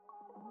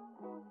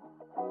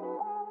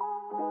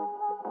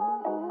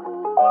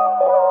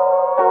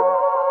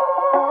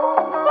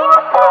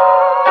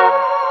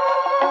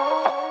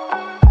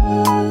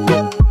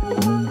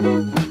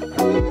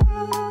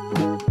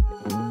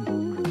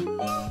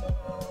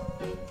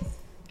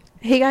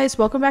Hey guys,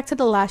 welcome back to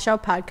the Lash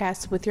Out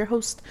Podcast with your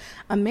host,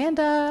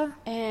 Amanda.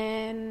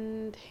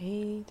 And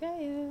hey,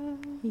 Daya.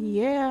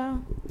 Yeah.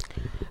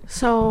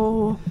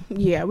 So,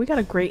 we got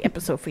a great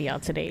episode for y'all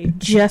today.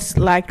 Just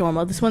like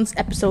normal. This one's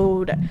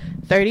episode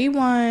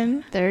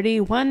 31.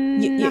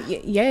 31.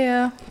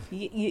 Yeah.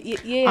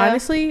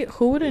 Honestly,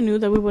 who would have knew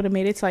that we would have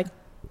made it to like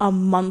a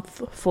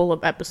month full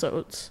of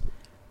episodes?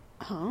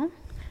 Huh?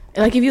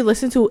 Like if you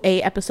listen to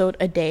a episode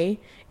a day,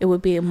 it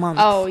would be a month.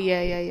 Oh,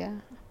 yeah.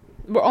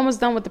 We're almost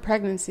done with the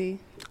pregnancy.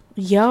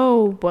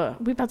 Yo,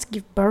 but we about to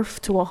give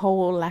birth to a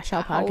whole Lash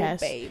Out podcast. Oh,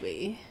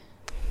 baby.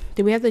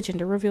 Did we have the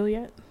gender reveal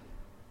yet?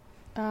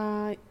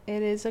 It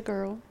is a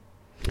girl.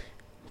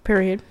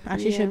 Period.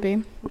 As she should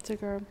be. It's a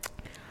girl.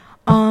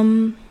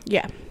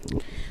 Yeah.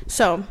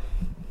 So,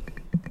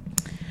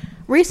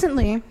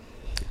 recently,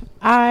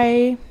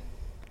 I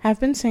have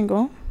been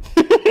single.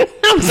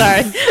 I'm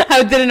sorry.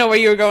 I didn't know where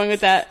you were going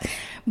with that.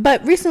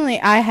 But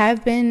recently, I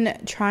have been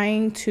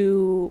trying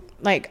to,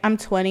 like, I'm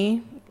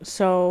 20,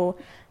 so...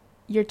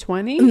 You're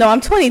 20? No,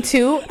 I'm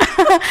 22.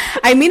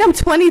 I mean, I'm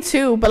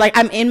 22, but, like,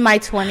 I'm in my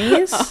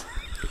 20s. Oh.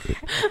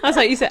 I was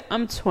like, you said,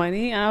 I'm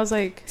 20? And I was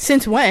like...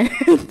 Since when?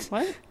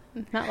 What?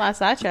 Not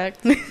last I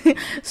checked.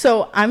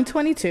 So, I'm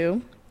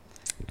 22.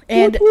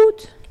 And...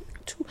 Woot,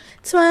 woot.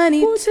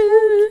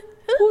 22.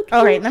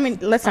 All right,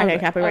 let's not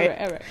get All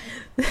copyright.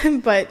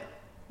 right. But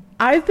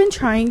I've been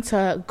trying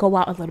to go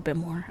out a little bit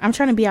more. I'm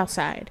trying to be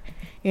outside,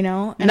 you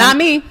know? And Not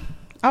me.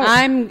 Oh.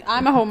 I'm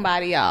a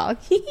homebody, y'all.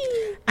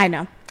 I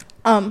know.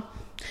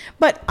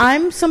 But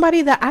I'm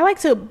somebody that I like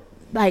to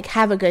like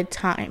have a good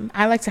time.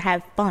 I like to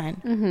have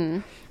fun.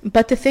 Mm-hmm.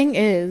 But the thing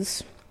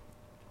is,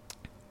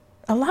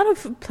 a lot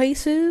of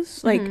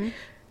places like,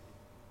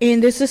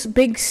 and there's this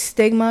big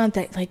stigma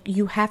that like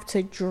you have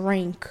to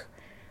drink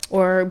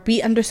or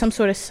be under some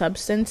sort of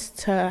substance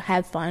to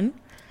have fun.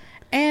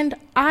 And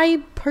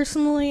I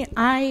personally,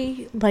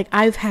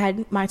 I've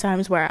had my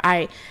times where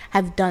I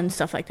have done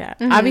stuff like that.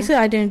 Mm-hmm. Obviously,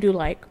 I didn't do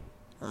like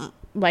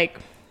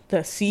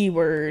the C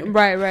word.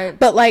 Right.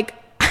 But like,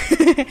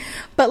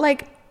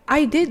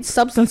 I did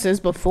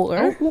substances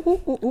before.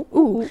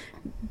 Ooh.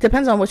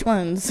 Depends on which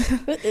ones.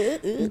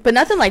 But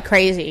nothing like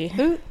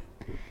crazy.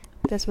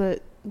 That's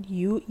what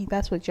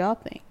y'all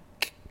think.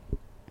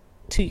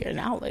 To your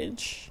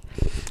knowledge.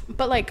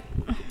 But like,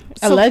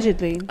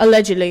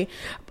 Allegedly.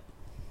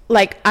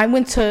 Like, I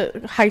went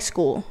to high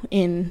school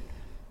in,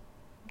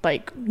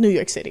 like, New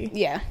York City.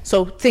 Yeah.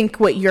 So think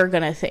what you're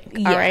gonna think,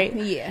 all right?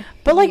 Yeah.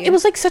 But, like, it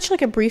was, like, such,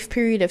 like, a brief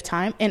period of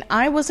time, and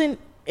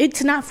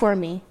it's not for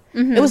me.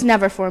 Mm-hmm. It was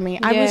never for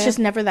me. I was Yeah. just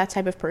never that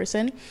type of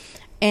person.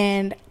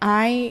 And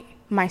I,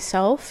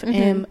 myself,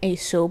 am a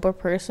sober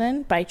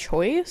person by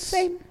choice.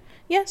 Same.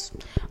 Yes.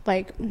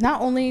 Like, not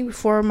only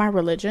for my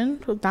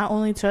religion, not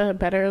only to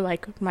better,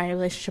 like, my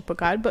relationship with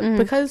God, but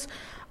because,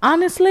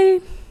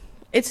 honestly...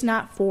 it's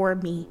not for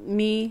me.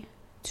 Me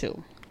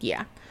too.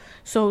 Yeah.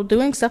 So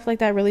doing stuff like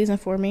that really isn't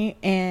for me.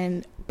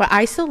 But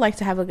I still like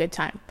to have a good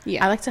time.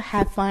 Yeah. I like to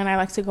have fun. I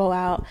like to go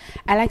out.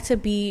 I like to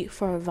be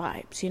for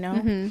vibes, you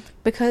know?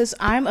 Because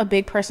I'm a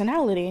big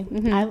personality.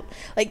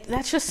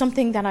 That's just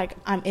something that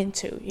I'm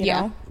into, you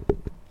know?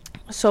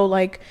 So,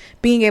 like,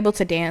 being able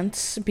to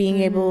dance, being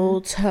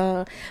able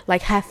to,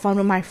 like, have fun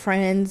with my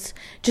friends,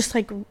 just,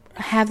 like,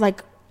 have,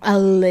 like, a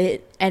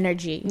lit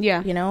energy,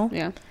 you know?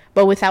 Yeah.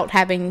 But without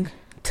having...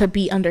 to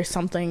be under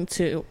something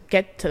to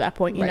get to that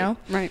point, you know?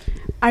 Right.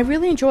 I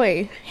really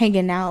enjoy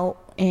hanging out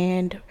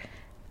and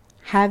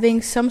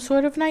having some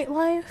sort of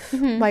nightlife.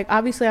 Like,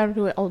 obviously, I don't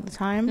do it all the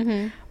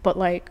time. But,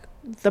 like,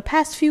 the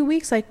past few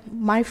weeks, like,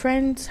 my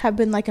friends have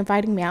been, like,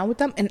 inviting me out with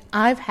them. And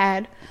I've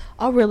had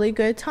a really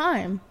good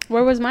time.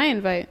 Where was my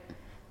invite?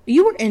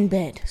 You were in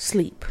bed,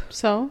 sleep.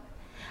 So?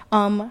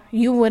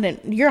 You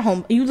wouldn't... You're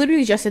home... You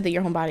literally just said that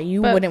you're homebody.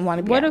 You wouldn't want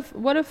to be out.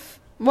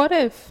 What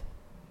if...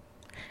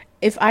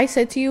 If I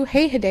said to you,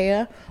 hey,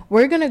 Hidea,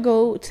 we're going to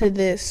go to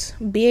this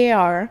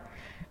BAR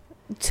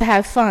to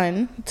have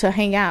fun, to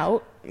hang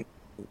out,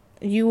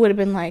 you would have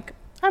been like,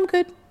 I'm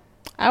good.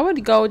 I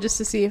would go just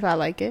to see if I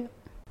like it.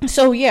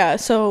 So, yeah.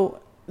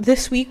 So,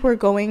 this week we're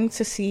going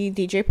to see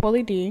DJ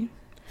Pauly D.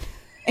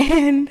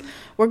 And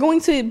we're going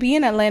to be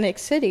in Atlantic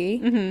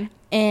City.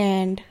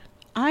 And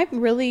I'm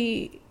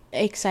really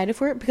excited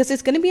for it because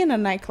it's going to be in a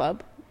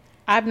nightclub.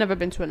 I've never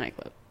been to a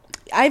nightclub.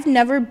 I've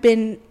never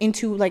been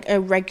into, like,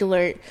 a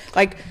regular,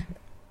 like,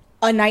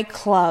 a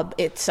nightclub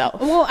itself.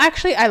 Well,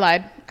 actually, I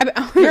lied.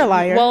 You're a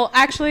liar. Well,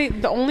 actually,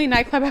 the only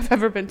nightclub I've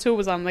ever been to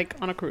was on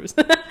a cruise.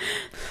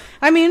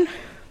 I mean...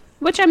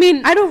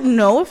 I don't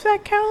know if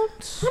that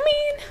counts.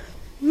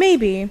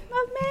 Maybe.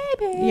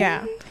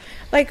 Yeah.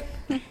 Like,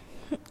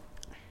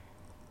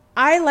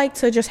 I like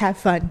to just have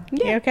fun.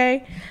 Yeah.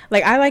 Okay?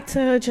 Like, I like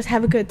to just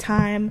have a good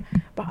time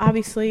but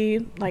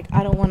obviously, like,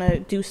 I don't want to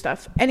do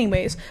stuff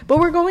anyways. But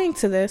we're going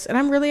to this, and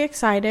I'm really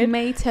excited.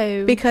 Me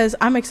too. Because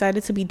I'm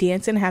excited to be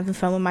dancing, having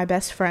fun with my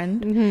best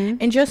friend,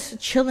 and just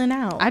chilling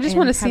out. I just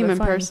want to see him in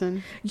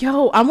person.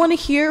 Yo, I want to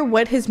hear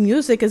what his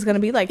music is going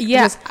to be like.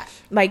 Yeah.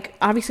 Like,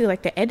 obviously,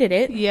 like, to edit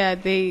it. Yeah,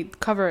 they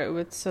cover it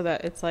with so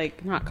that it's,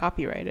 like, not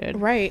copyrighted.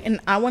 Right, and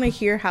I want to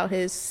hear how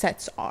his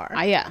sets are.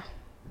 Yeah.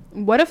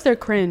 What if they're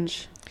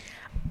cringe?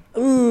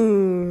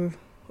 Ooh.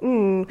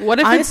 What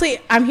if honestly,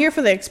 I'm here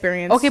for the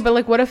experience. Okay, but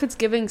like, what if it's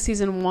giving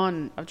season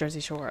 1 of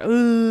Jersey Shore?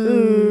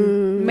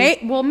 Ooh.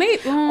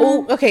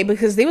 Oh, okay,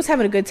 because they was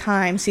having a good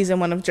time season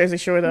 1 of Jersey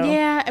Shore, though.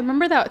 Yeah, I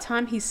remember that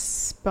time he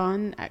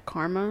spun at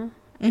Karma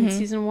in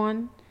season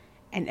 1,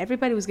 and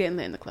everybody was getting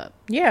lit in the club.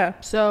 Yeah.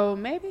 So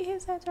maybe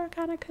his sets are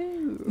kind of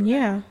cool.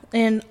 Yeah,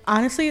 and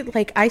honestly,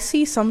 like, I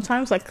see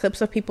sometimes like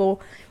clips of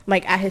people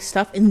like at his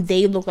stuff, and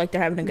they look like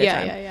they're having a good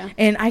time. Yeah.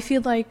 And I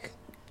feel like,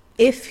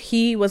 if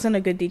he wasn't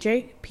a good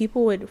DJ,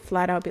 people would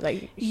flat out be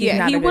like,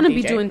 he wouldn't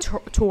be doing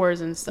tours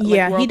and stuff.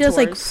 Yeah, like he does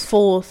tours. like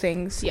full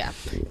things. Yeah.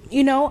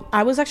 You know,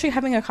 I was actually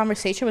having a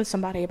conversation with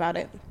somebody about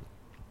it.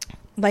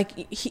 Like,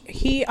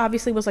 he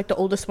obviously was like the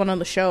oldest one on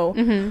the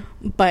show,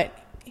 but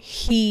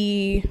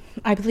I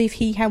believe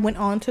he had went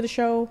on to the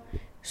show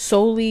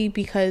solely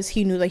because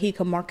he knew that he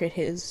could market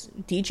his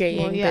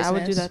DJing business. I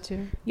would do that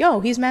too. Yo,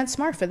 he's mad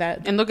smart for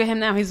that. And look at him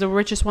now. He's the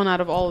richest one out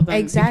of all of them.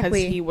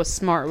 Exactly. Because he was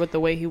smart with the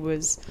way he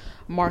was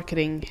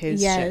marketing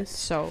his shit.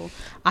 So,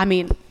 I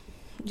mean,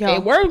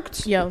 it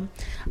worked. Yo.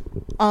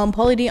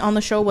 Pauly D on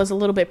the show was a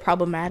little bit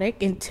problematic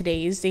in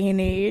today's day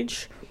and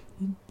age.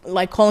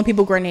 Like, calling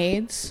people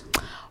grenades.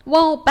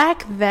 Well,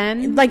 back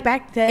then,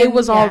 it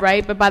was all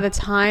right, but by the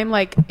time,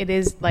 like, it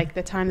is like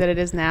the time that it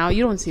is now,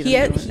 you don't see them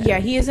doing that. Yeah,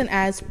 he isn't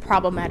as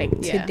problematic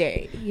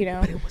today, you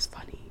know. But it was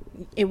funny.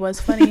 It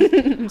was funny.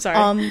 I'm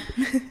sorry.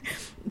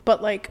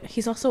 But like,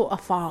 he's also a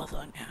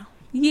father now.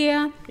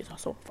 Yeah, he's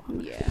also a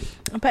father. Yeah.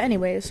 But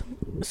anyways,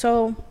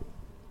 so,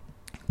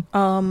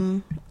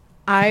 I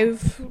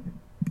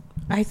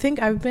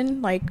think I've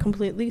been like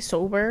completely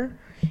sober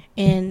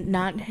and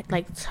not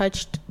like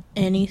touched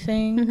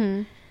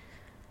anything.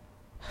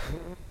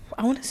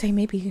 I want to say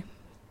maybe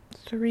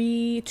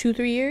 3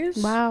 years.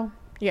 Wow.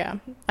 Yeah,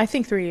 I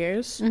think 3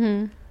 years.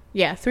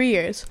 Yeah, 3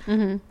 years.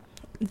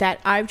 That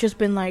I've just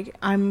been like,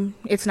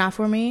 it's not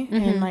for me,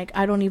 and like,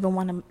 I don't even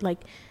want to like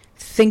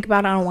think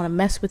about it. I don't want to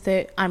mess with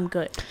it. I'm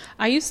good.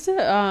 I used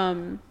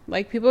to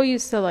like, people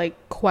used to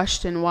like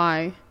question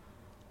why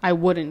I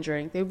wouldn't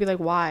drink. They would be like,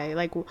 why?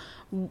 Like,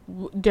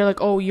 they're like,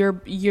 oh, you're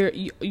what,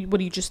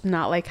 do you just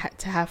not like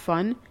to have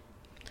fun?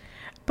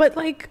 But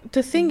like,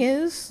 the thing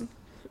is,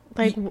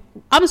 like,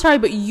 I'm sorry,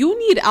 but you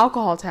need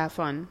alcohol to have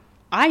fun.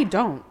 I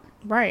don't.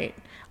 Right.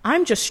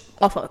 I'm just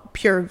off of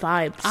pure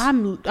vibes.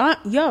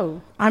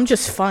 I'm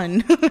just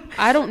fun.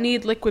 I don't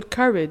need liquid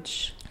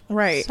courage.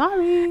 Right.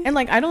 Sorry. And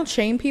like, I don't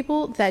shame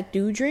people that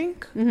do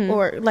drink,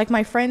 or like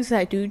my friends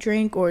that do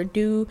drink or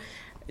do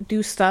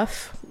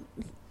stuff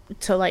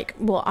to like,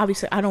 well,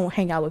 obviously I don't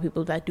hang out with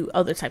people that do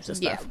other types of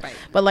stuff. Yeah, right.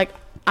 But like,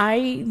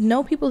 I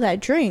know people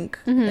that drink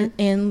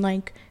and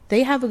like,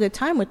 they have a good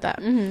time with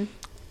that.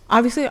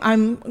 Obviously,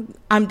 I'm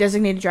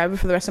designated driver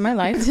for the rest of my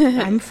life.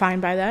 I'm fine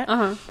by that.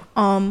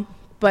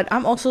 But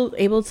I'm also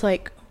able to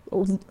like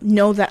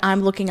know that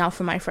I'm looking out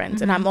for my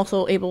friends, and I'm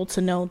also able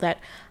to know that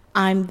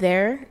I'm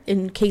there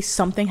in case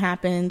something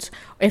happens.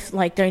 If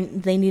like they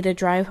need to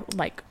drive,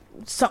 like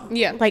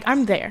like,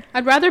 I'm there.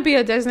 I'd rather be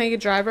a designated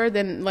driver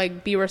than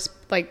like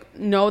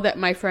know that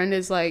my friend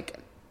is like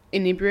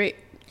incoherent,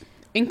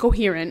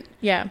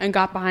 and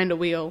got behind a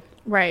wheel,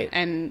 right,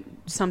 and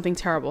something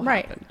terrible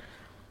happened.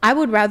 I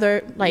would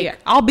rather like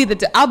I'll be the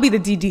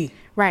DD.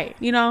 Right.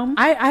 You know?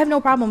 I have no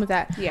problem with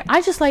that. Yeah.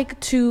 I just like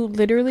to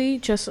literally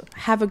just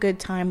have a good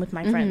time with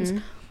my friends.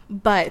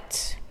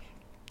 But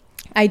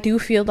I do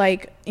feel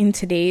like in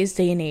today's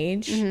day and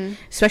age,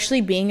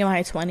 especially being in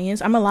my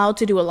 20s, I'm allowed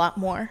to do a lot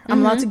more.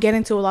 I'm allowed to get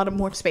into a lot of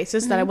more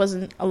spaces that I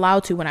wasn't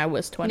allowed to when I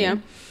was 20. Yeah.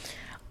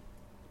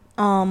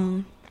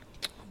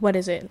 What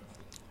is it?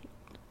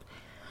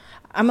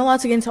 I'm allowed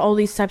to get into all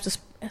these types of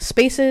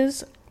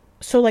spaces.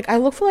 So like, I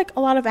look for like a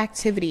lot of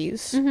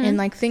activities and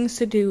like things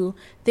to do,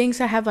 things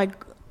that have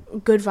like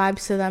good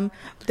vibes to them.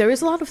 There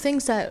is a lot of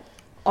things that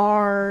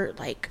are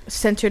like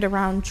centered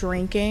around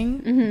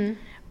drinking,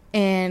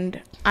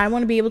 and I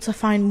want to be able to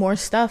find more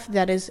stuff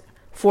that is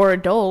for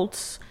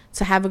adults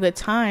to have a good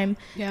time,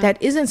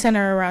 that isn't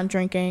centered around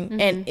drinking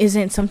and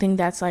isn't something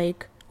that's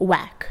like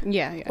whack,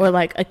 or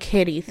like a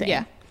kiddie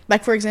thing.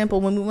 Like, for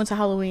example, when we went to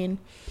Halloween,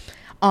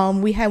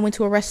 we went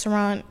to a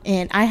restaurant,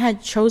 and I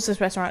had chose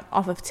this restaurant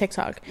off of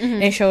TikTok,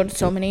 and it showed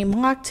so many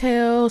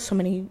mocktails, so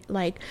many,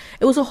 like,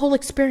 it was a whole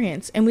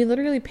experience, and we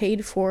literally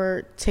paid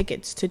for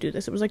tickets to do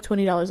this. It was like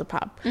 $20 a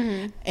pop.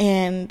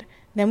 And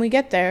then we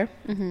get there,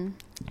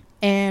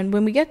 and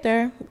when we get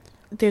there,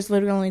 there's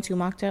literally only 2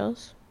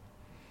 mocktails.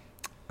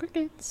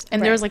 Crickets.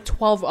 And there was like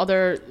 12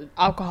 other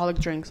alcoholic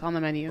drinks on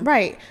the menu.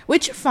 Right.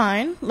 Which,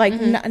 fine. Like,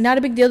 not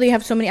a big deal that you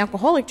have so many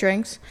alcoholic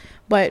drinks,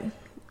 but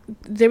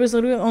there was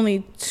literally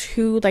only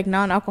 2 like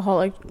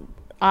non-alcoholic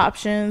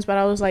options, but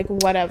I was like,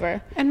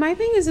 whatever. And my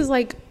thing is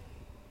like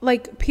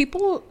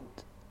people,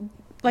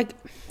 like,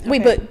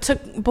 wait,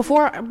 but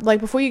before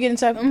you get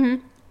into that,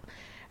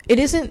 it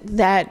isn't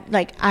that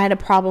like I had a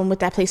problem with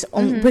that place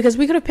only because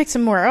we could have picked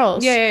somewhere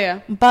else.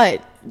 Yeah.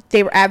 But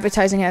they were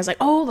advertising it as like,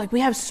 oh, like we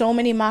have so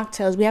many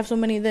mocktails, we have so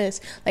many of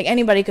this, like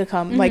anybody could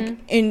come. Like,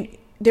 and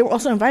they were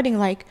also inviting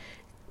like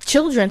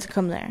children to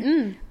come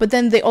there. But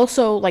then they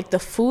also, like, the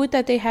food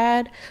that they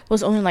had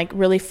was only like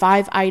really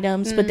 5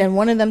 items, but then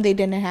one of them they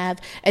didn't have,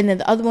 and then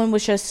the other one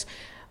was just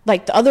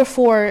like the other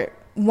 4,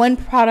 one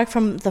product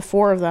from the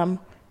 4 of them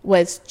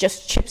was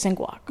just chips and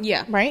guac.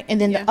 Yeah. Right? And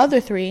then the other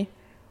 3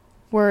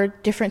 were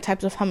different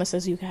types of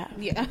hummuses you could have.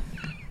 Yeah.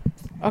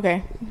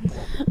 Okay.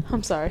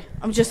 I'm sorry.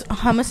 I'm just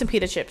hummus and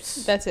pita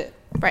chips. That's it.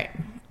 Right.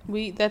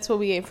 That's what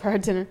we ate for our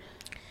dinner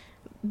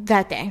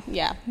that day.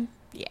 Yeah.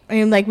 Yeah.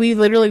 And like we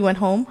literally went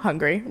home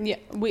hungry. Yeah.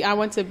 I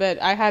went to bed.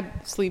 I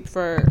had sleep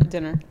for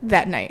dinner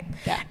that night.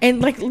 Yeah.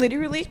 And like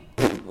literally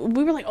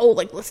we were like, oh,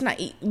 like let's not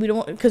eat. We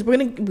don't, because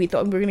we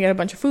thought we were gonna get a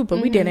bunch of food, but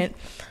we didn't.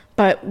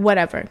 But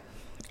whatever.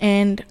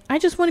 And I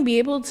just want to be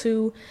able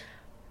to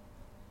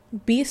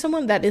be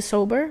someone that is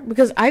sober,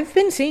 because I've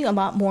been seeing a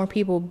lot more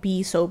people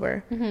be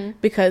sober,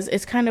 because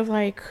it's kind of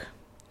like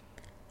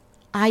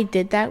I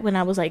did that when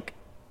I was like,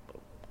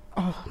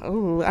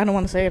 oh, I don't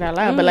want to say it out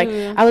loud, but like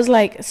I was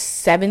like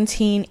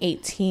 17,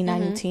 18,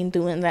 19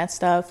 doing that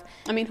stuff.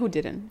 I mean, who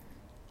didn't?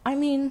 I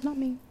mean, Not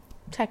me.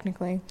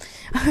 technically.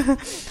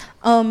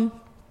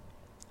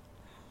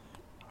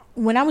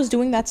 When I was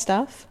doing that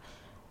stuff,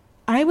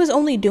 I was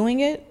only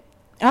doing it,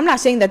 I'm not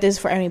saying that this is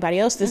for anybody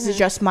else, this is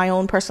just my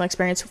own personal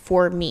experience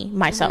for me,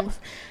 myself.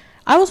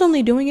 I was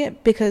only doing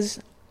it because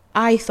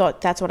I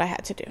thought that's what I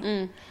had to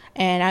do.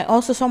 And I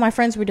also saw my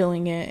friends were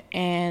doing it,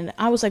 and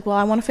I was like, well,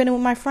 I want to fit in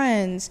with my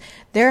friends.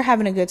 They're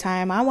having a good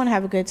time. I want to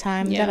have a good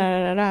time. Da,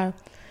 da, da, da.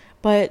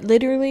 But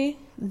literally,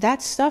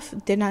 that stuff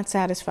did not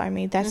satisfy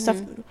me. That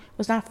stuff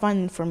was not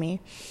fun for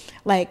me.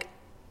 Like,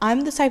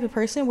 I'm the type of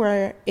person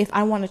where if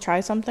I want to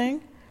try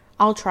something,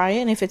 I'll try it,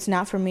 and if it's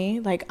not for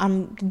me, like,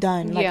 I'm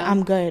done. Like,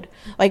 I'm good.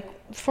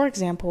 Like, for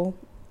example,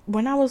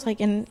 when I was,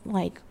 like, in,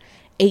 like,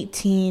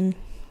 18,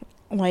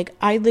 like,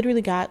 I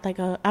literally got, like,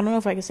 I don't know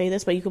if I can say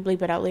this, but you could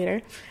bleep it out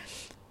later.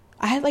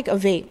 I had, like, a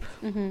vape,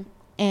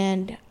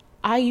 and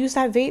I used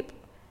that vape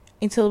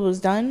until it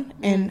was done,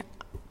 and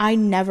I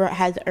never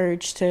had the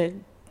urge to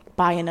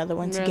buy another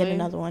one, to get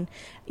another one.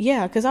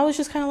 Yeah, because I was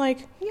just kind of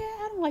like, yeah,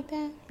 I don't like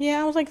that.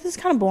 Yeah, I was like, this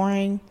is kind of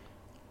boring.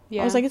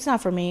 Yeah. I was like, it's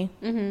not for me.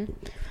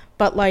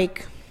 But,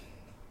 like,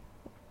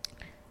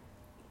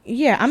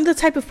 yeah, I'm the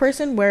type of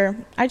person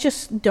where I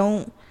just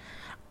don't,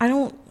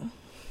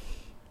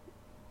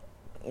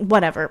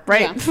 whatever,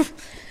 right? Yeah.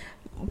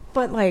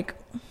 But, like,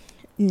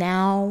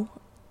 now,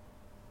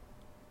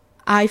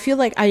 I feel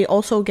like I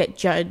also get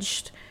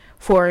judged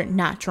for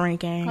not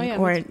drinking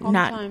or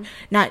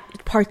not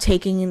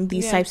partaking in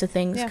these types of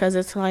things, because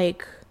it's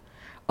like,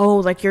 oh,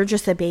 like, you're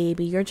just a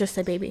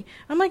baby.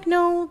 I'm like,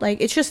 no,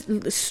 like, it's just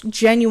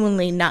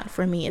genuinely not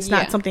for me. It's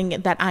not something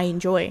that I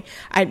enjoy.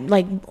 I,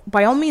 like,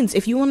 by all means,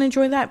 if you want to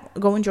enjoy that,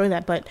 go enjoy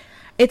that, but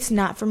it's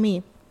not for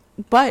me.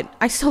 But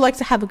I still like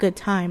to have a good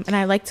time, and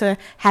I like to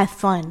have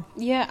fun.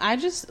 Yeah, I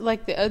just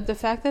like the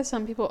fact that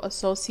some people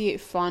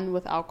associate fun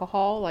with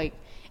alcohol, like,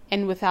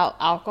 and without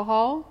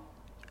alcohol,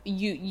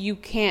 you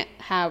can't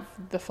have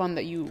the fun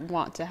that you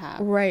want to have.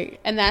 Right.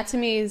 And that to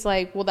me is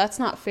like, well, that's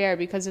not fair,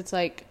 because it's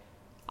like,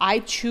 I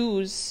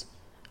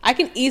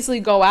can easily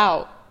go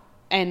out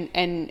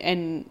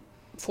and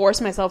force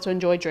myself to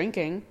enjoy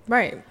drinking.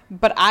 Right.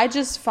 But I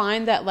just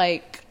find that,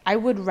 like, I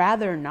would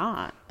rather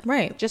not.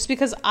 Right. Just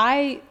because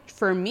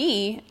for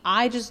me,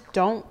 I just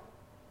don't,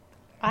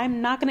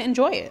 I'm not going to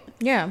enjoy it.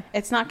 Yeah.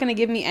 It's not going to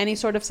give me any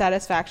sort of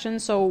satisfaction.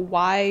 So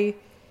why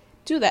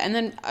do that? And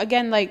then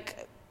again,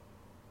 like,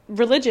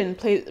 religion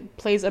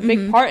plays a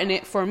big part in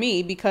it for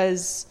me,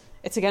 because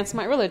it's against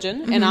my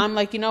religion. And I'm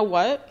like, you know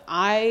what?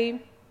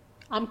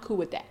 I'm cool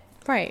with that.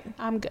 Right.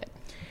 I'm good.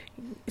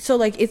 So,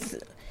 like,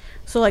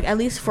 at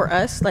least for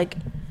us, like,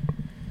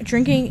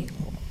 drinking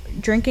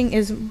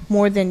is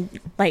more than,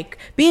 like,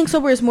 being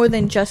sober is more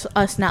than just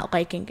us not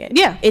liking it.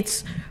 Yeah.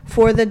 It's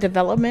for the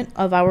development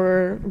of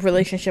our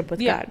relationship with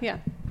God. Yeah.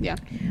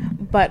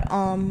 But,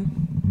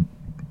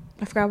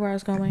 I forgot where I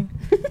was going.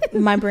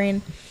 My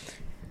brain.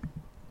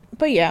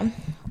 But, yeah.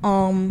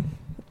 I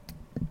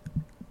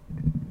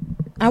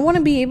want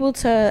to be able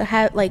to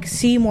have, like,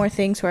 see more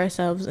things for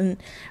ourselves and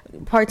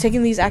partake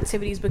in these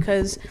activities,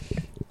 because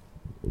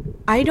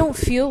I don't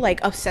feel,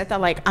 like, upset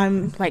that, like,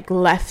 I'm, like,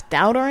 left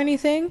out or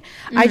anything.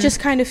 I just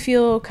kind of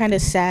feel kind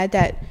of sad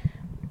that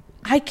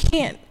I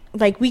can't,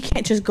 like, we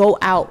can't just go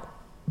out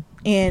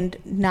and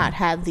not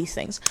have these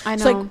things. I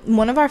know. So, like,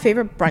 one of our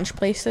favorite brunch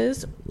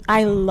places,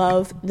 I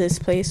love this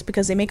place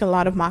because they make a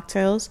lot of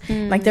mocktails.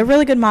 Like, they're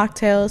really good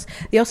mocktails.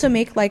 They also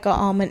make, like,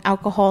 an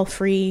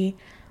alcohol-free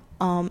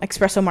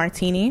espresso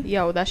martini.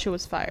 Yo, that shit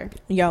was fire.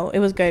 Yo, it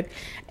was good.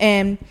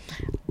 And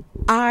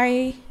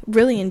I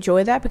really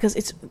enjoy that because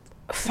it's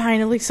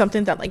finally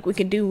something that, like, we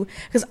could do.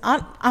 Because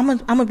I'm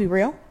gonna be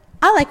real,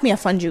 I like me a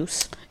fun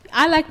juice.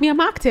 I like me a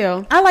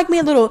mocktail. I like me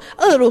a little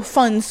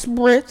fun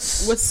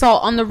spritz with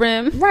salt on the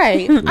rim.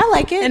 Right. I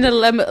like it. And a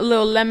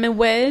little lemon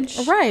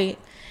wedge. Right.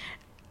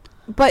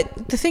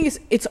 But the thing is,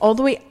 it's all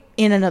the way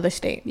in another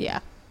state. Yeah.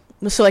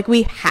 So like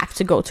we have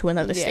to go to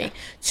another state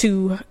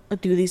to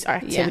do these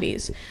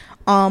activities.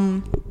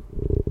 Yeah.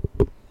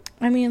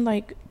 I mean,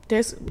 like,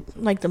 there's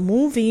like the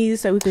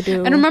movies that we could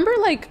do. And remember,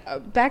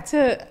 like, back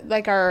to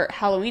like our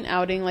Halloween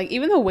outing, like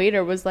even the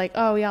waiter was like,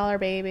 "Oh, y'all are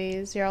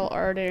babies. Y'all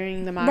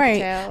ordering the mocktail."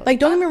 Right. Like,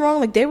 don't get me wrong.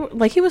 Like, they were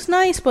like, he was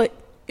nice, but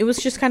it was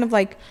just kind of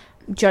like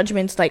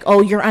judgments, like,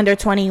 "Oh, you're under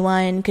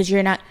 21 because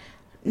you're not."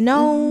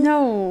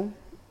 No.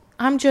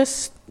 I'm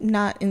just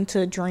not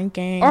into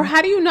drinking. Or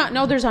how do you not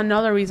know there's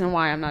another reason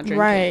why I'm not drinking?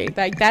 Right.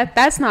 Like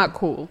that's not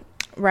cool.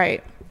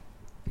 Right.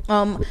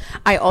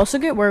 I also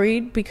get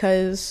worried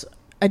because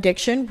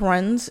addiction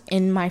runs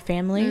in my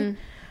family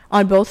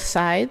on both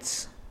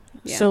sides.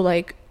 Yeah. So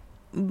like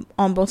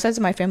on both sides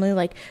of my family,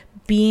 like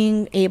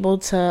being able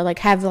to like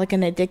have like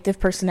an addictive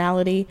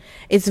personality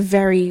is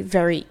very,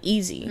 very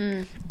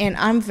easy. And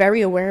I'm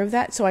very aware of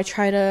that. So I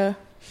try to,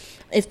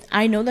 if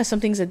I know that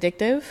something's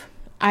addictive,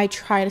 I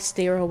try to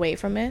steer away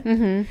from it.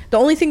 The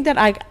only thing that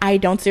I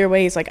don't steer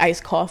away is like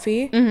iced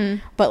coffee.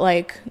 But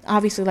like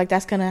obviously like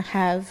that's gonna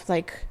have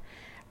like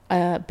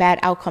a bad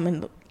outcome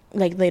in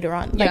like later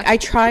on. Like I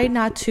try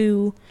not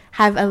to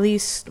have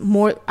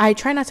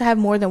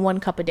more than 1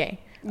 cup a day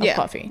of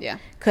coffee. Yeah.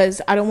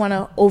 Because I don't want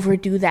to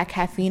overdo that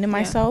caffeine in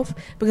myself.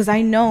 Because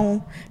I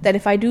know that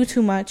if I do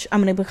too much,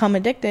 I'm gonna become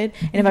addicted.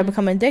 And if I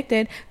become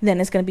addicted,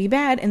 then it's gonna be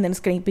bad, and then it's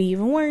gonna be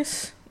even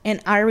worse. And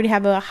I already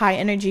have a high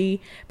energy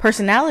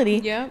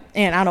personality. Yeah.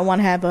 And I don't want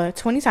to have a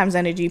 20 times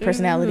energy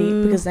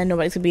personality because then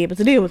nobody's gonna be able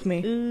to deal with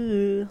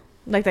me.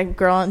 Like that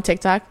girl on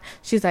TikTok,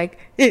 she's like,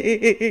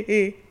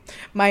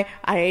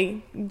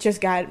 I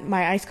just got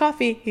my iced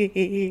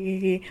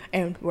coffee,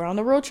 and we're on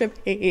the road trip,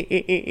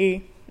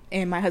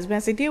 and my husband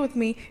has to deal with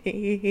me.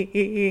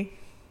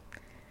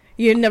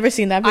 You've never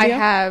seen that video? I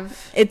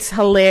have. It's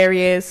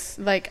hilarious.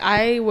 Like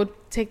I would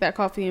take that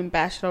coffee and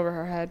bash it over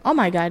her head. Oh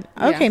my god.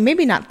 Okay,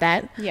 maybe not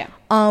that. Yeah.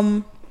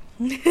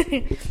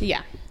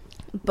 Yeah.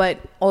 But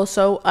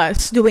also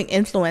us doing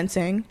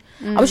influencing.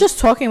 I was just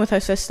talking with her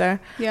sister.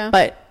 Yeah.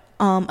 But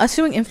us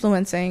doing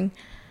influencing,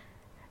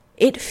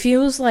 it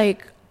feels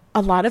like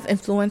a lot of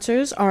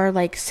influencers are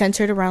like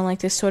centered around like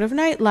this sort of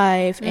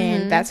nightlife,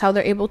 and that's how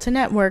they're able to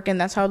network,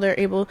 and that's how they're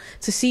able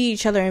to see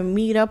each other and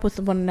meet up with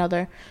one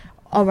another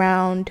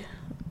around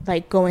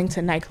like going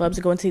to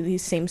nightclubs, going to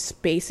these same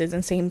spaces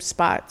and same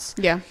spots.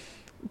 Yeah.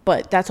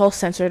 But that's all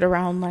centered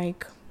around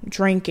like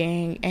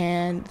drinking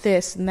and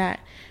this and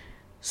that.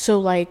 So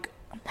like,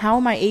 how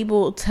am I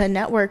able to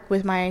network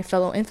with my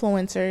fellow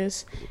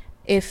influencers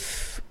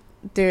if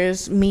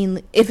it's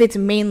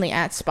mainly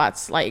at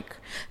spots like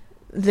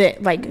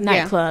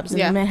nightclubs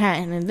in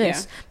Manhattan and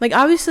this? Like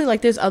obviously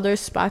like there's other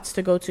spots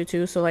to go to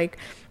too. So like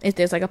if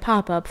there's like a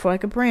pop-up for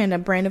like a brand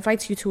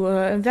invites you to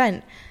an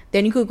event,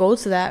 then you could go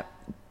to that.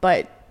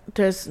 But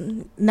there's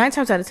 9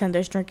 times out of 10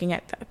 there's drinking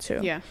at that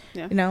too. Yeah.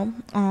 You know,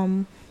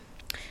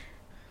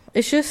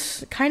 it's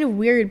just kind of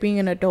weird being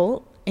an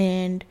adult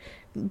and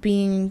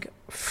being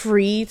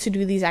free to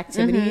do these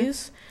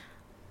activities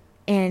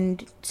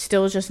and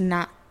still just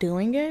not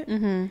doing it.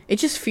 It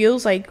just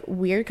feels like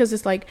weird because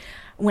it's like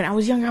when I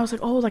was younger I was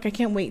like, oh, like I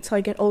can't wait till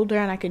I get older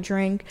and I could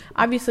drink.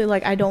 Obviously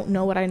like I don't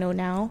know what I know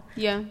now.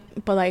 Yeah.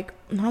 But like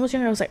when I was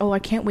younger I was like, oh, I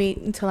can't wait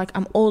until like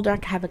I'm older. I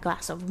could have a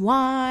glass of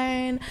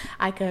wine.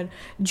 I could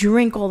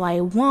drink all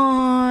I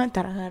want.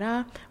 Da, da, da,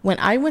 da. When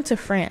I went to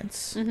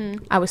France,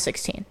 I was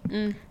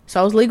 16. So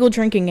I was legal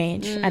drinking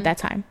age at that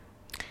time.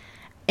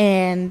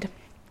 And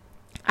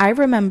I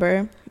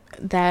remember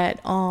that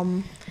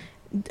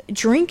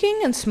drinking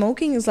and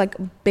smoking is like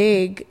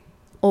big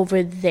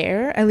over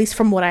there, at least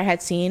from what I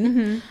had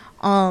seen.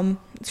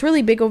 It's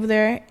really big over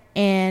there.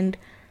 And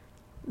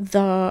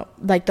the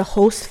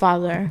host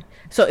father,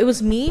 so it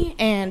was me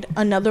and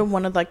another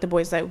one of like the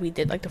boys that we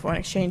did like the foreign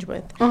exchange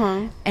with.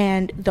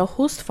 And the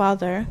host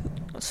father,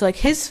 so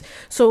like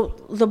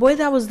the boy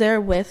that I was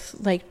there with,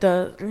 like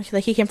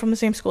he came from the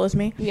same school as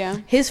me. Yeah.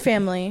 His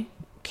family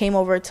came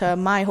over to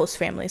my host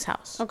family's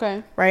house.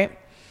 Okay. Right?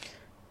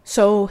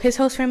 So his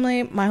host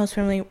family, my host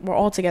family, we're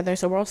all together.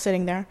 So we're all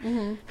sitting there.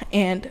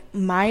 And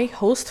my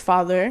host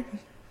father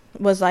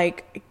was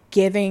like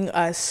giving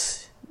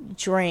us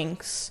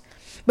drinks,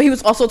 but he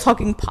was also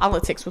talking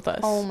politics with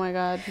us. Oh my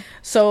God.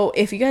 So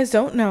if you guys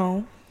don't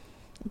know,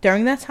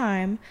 during that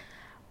time,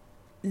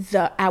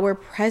 our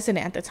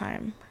president at the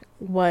time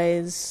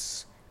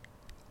was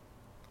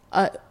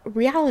a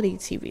reality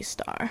TV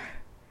star.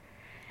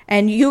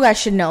 And you guys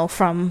should know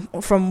from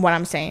what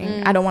I'm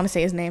saying. I don't want to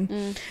say his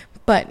name.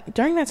 But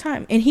during that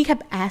time, and he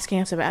kept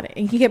asking us about it,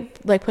 and he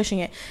kept like pushing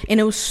it, and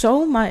it was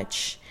so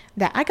much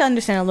that I could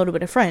understand a little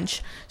bit of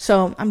French.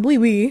 So I'm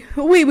oui,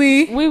 but I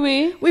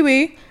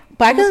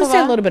could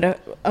understand a little bit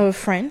of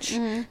French.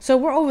 So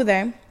we're over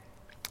there,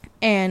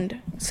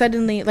 and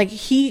suddenly, like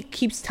he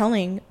keeps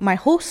telling my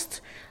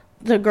host,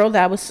 the girl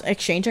that I was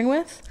exchanging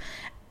with,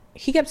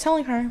 he kept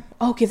telling her,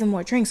 oh, give him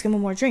more drinks, give him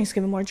more drinks,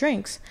 give him more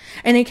drinks.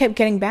 And it kept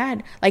getting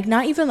bad. Like,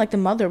 not even, like, the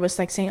mother was,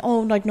 like, saying,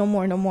 oh, like, no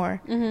more, no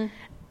more. Mm-hmm.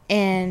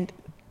 And,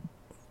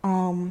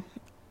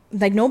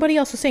 like, nobody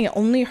else was saying it.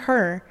 Only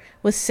her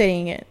was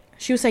saying it.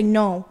 She was like,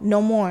 no,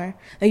 no more.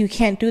 Like, you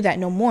can't do that.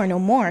 No more, no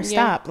more.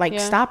 Stop.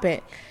 Stop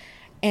it.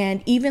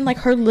 And even, like,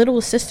 her little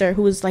sister,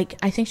 who was, like,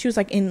 I think she was,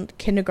 like, in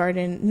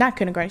not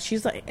kindergarten.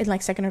 She's, like, in, like,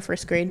 2nd or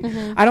 1st grade.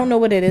 Mm-hmm. I don't know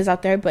what it is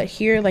out there, but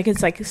here, like,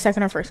 it's, like, 2nd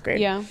or 1st grade.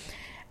 Yeah.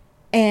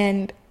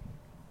 And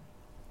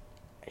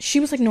she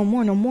was like, no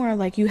more, no more.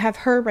 Like, you have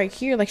her right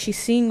here. Like, she's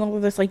seeing all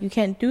of this. Like, you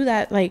can't do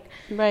that. Like,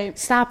 right.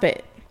 Stop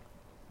it.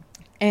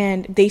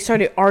 And they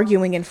started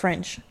arguing in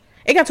French.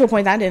 It got to a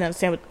point that I didn't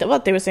understand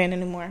what they were saying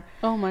anymore.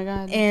 Oh, my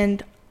God.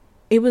 And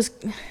it was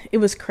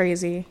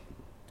crazy.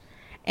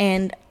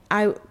 And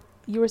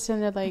you were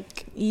sitting there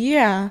like,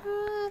 yeah,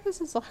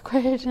 this is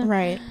awkward.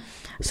 Right.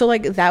 So,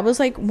 like, that was,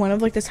 like, one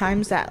of, like, the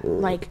times that,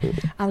 like,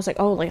 I was like,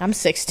 oh, like, I'm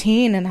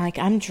 16 and, like,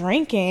 I'm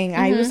drinking.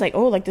 Mm-hmm. I was like,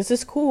 oh, like, this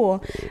is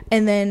cool.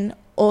 And then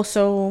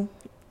also,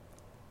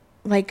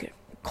 like,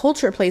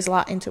 culture plays a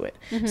lot into it.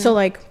 Mm-hmm. So,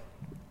 like,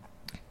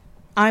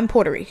 I'm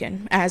Puerto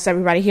Rican, as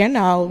everybody here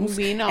knows.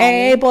 We know.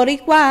 Hey,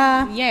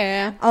 Boricua.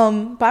 Yeah.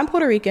 But I'm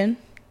Puerto Rican.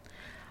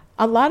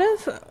 A lot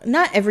of,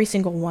 not every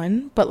single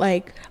one, but,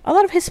 like, a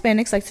lot of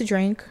Hispanics like to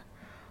drink.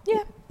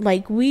 Yeah.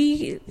 Like,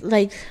 we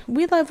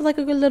love, like,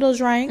 a good little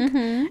drink.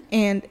 Mm-hmm.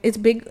 And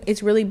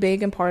it's really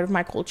big and part of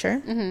my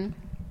culture. Mm-hmm.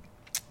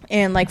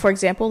 And, like, for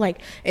example,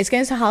 like, it's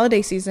getting to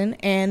holiday season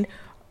and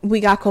we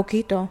got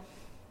coquito.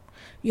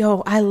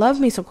 Yo, I love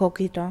me some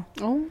coquito.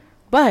 Oh.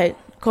 But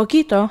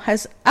coquito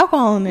has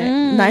alcohol in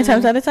it 9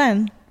 times out of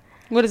 10.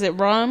 What is it,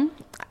 rum?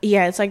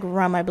 Yeah, it's like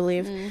rum, I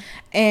believe.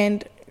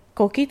 And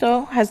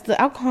coquito has the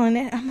alcohol in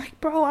it. I'm like,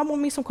 bro, I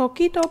want me some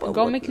coquito. But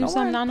go make you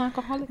some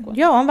non-alcoholic one.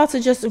 Yo, I'm about to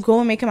just go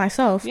and make it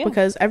myself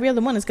because every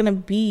other one is going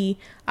to be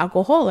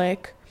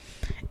alcoholic.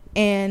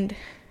 And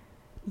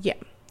yeah.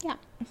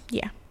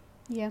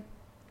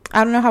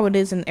 I don't know how it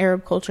is in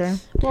Arab culture.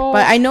 Well,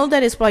 but I know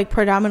that it's, like,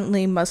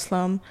 predominantly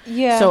Muslim.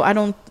 Yeah. So I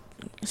don't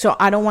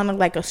want to,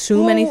 like,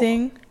 assume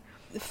anything.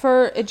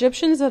 For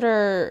Egyptians that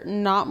are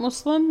not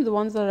Muslim, the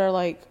ones that are,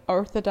 like,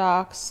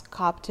 Orthodox,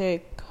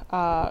 Coptic,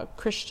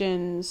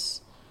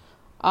 Christians,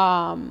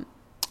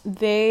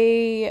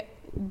 they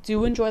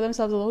do enjoy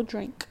themselves a little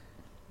drink.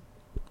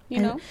 You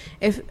know?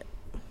 If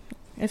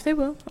they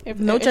will.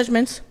 No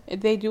judgments.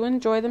 If they do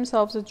enjoy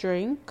themselves a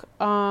drink.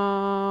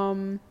 I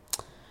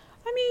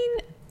mean,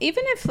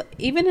 even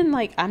in,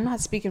 like, I'm not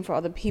speaking for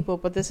other people,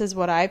 but this is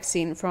what I've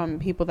seen from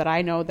people that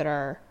I know that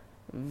are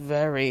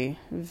very,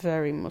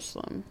 very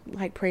Muslim.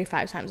 Like, pray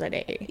 5 times a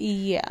day.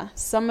 Yeah.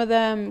 Some of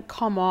them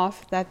come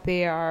off that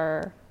they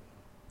are...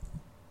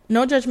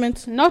 No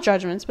judgments,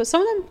 but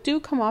some of them do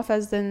come off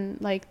as then,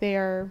 like, they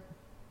are,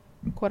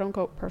 quote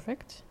unquote,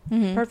 perfect.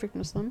 Mm-hmm. Perfect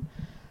Muslim.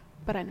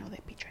 But I know they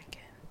be drinking.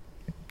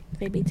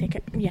 They be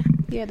taking, yeah.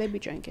 Yeah, they be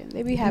drinking.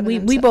 They be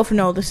having... We both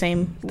know the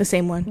same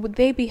one.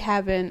 They be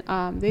having,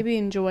 they be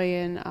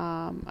enjoying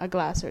a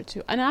glass or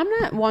two. And I'm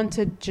not one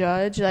to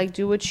judge, like,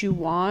 do what you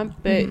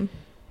want, but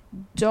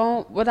this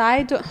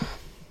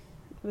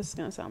is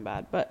going to sound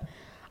bad, but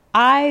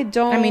I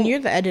mean, you're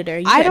the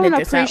editor. I don't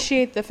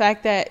appreciate the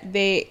fact that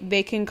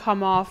they can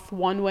come off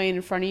one way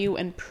in front of you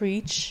and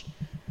preach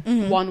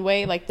one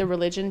way, like the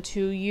religion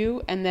to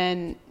you, and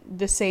then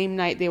the same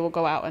night they will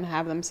go out and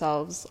have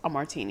themselves a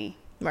martini.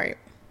 Right.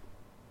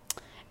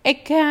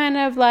 It kind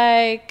of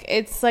like,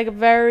 it's like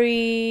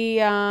very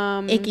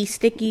icky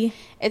sticky.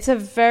 It's a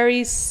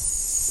very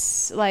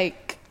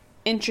like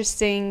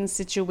interesting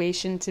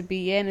situation to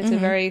be in. It's a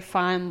very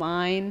fine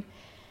line.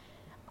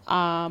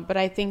 But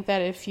I think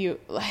that if you,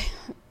 like,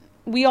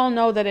 we all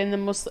know that in the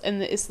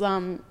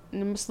Muslim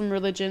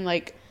religion,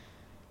 like,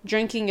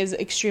 drinking is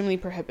extremely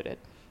prohibited.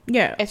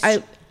 Yeah,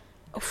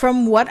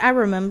 from what I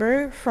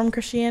remember from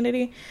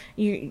Christianity,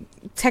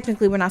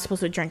 technically we're not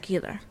supposed to drink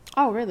either.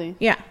 Oh, really?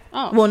 Yeah.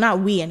 Oh. Well, not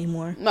we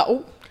anymore.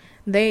 No.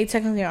 They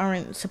technically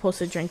aren't supposed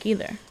to drink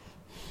either.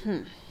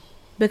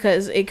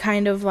 Because it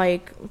kind of,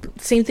 like,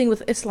 same thing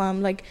with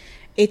Islam, like,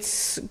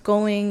 it's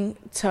going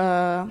to,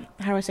 how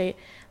do I say it?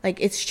 Like,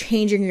 it's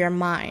changing your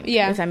mind,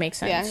 if that makes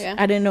sense. Yeah.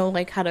 I didn't know,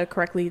 like, how to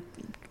correctly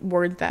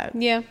word that.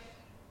 Yeah.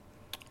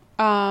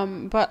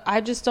 But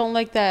I just don't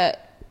like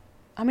that.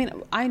 I mean,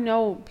 I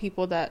know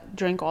people that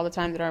drink all the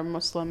time that are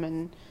Muslim,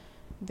 and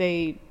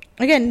they...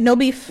 Again, no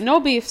beef. No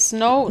beefs.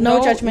 No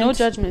judgments. No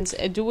judgments.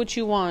 Do what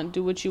you want.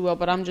 Do what you will.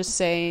 But I'm just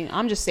saying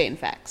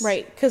facts.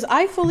 Right. Because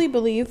I fully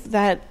believe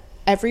that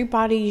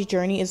everybody's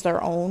journey is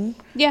their own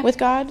with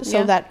God.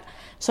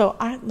 So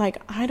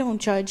I don't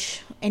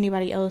judge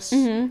anybody else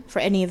for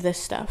any of this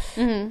stuff.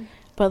 Mm-hmm.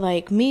 But,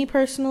 like, me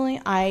personally,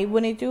 I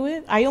wouldn't do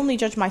it. I only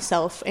judge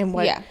myself and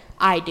what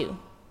I do.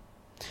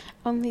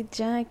 Only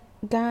God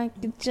can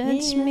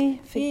judge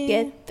me.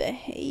 Forget the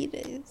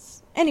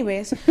haters.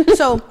 Anyways,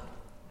 so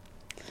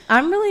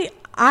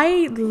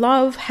I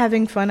love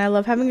having fun. I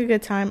love having a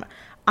good time.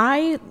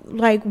 I,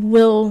 like,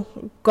 will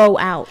go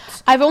out.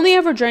 I've only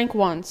ever drank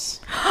once.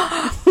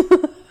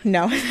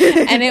 No.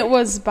 And it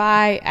was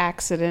by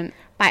accident.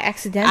 By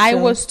accident. I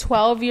was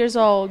 12 years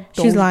old.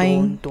 She's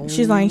lying.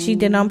 She's lying. She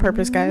did it on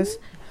purpose, guys.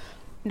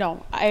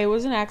 No, it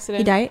was an accident.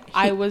 He died?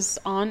 I was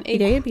on a...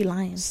 He be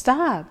lying.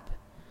 Stop.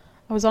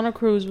 I was on a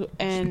cruise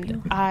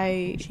and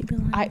I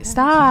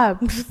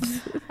stop.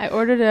 I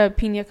ordered a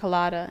pina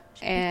colada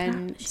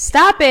and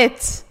stop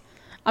it.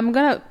 I'm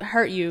gonna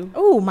hurt you.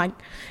 Oh my,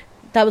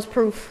 that was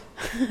proof.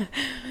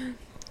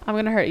 I'm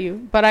gonna hurt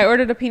you. But I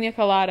ordered a pina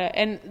colada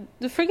and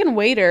the freaking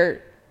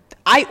waiter,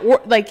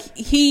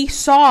 he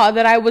saw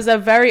that I was a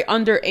very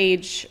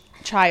underage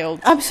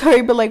child. I'm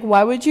sorry, but like,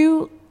 why would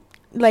you?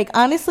 Like,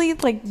 honestly,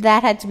 like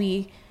that had to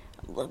be.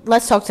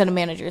 Let's talk to the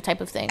manager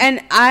type of thing.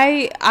 And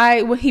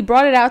I when he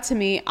brought it out to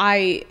me,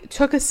 I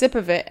took a sip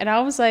of it and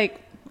I was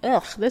like,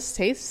 ugh, this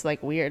tastes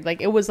like weird.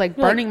 Like it was like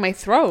burning my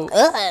throat.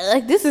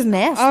 Like this is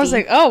nasty. I was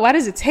like, oh, why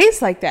does it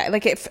taste like that?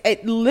 Like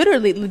it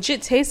literally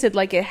legit tasted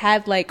like it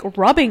had like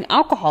rubbing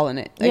alcohol in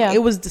it. Like,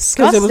 it was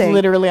disgusting. Because it was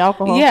literally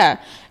alcohol. Yeah.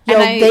 Yo,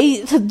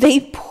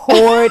 they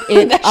poured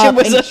it that shit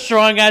was a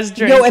strong ass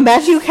drink. Yo,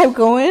 imagine you kept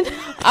going.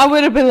 I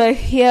would have been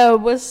like, yo,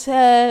 what's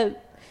up?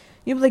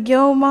 You'd be like,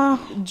 yo, ma.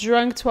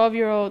 Drunk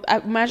 12-year-old.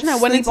 Imagine I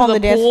went into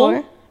the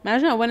pool.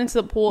 Imagine I went into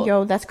the pool.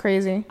 Yo, that's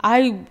crazy.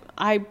 I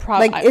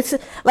probably...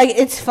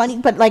 it's funny,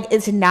 but, like,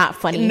 it's not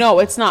funny. No,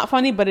 it's not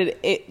funny, but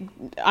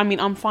I mean,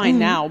 I'm fine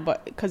now,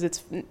 but... Because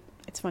it's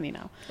funny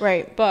now.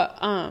 Right. But,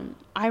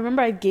 I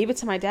remember I gave it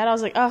to my dad. I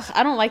was like, ugh,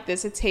 I don't like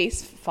this. It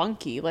tastes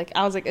funky. Like,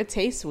 I was like, it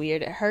tastes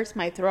weird. It hurts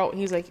my throat.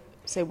 He's like,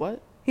 say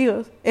what? He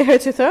goes, it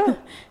hurts your throat?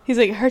 He's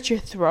like, it hurts your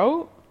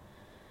throat?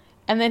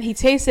 And then he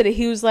tasted it.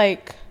 He was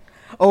like...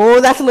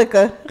 Oh, that's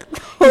liquor.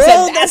 He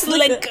said, that's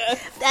liquor.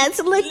 That's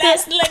liquor.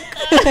 That's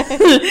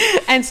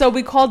liquor. And so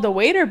we called the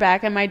waiter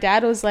back, and my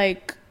dad was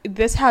like,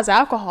 this has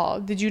alcohol.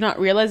 Did you not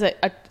realize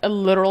that a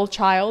literal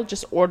child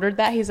just ordered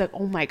that? He's like,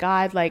 oh my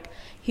God. Like,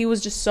 he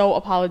was just so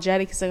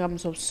apologetic. He's like, I'm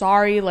so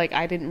sorry. Like,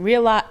 I didn't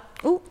realize.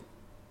 Ooh.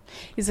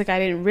 He's like, I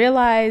didn't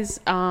realize.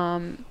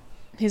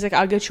 He's like,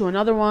 I'll get you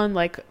another one.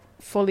 Like,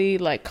 fully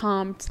like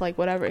comped, like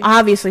whatever.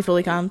 Obviously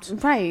fully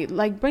comped. Right.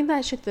 Like bring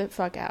that shit the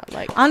fuck out.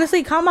 Like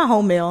honestly, comp my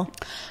whole meal.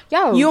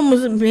 Yo. You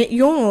almost made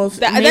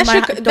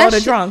my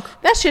daughter drunk.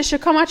 That shit should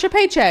come out your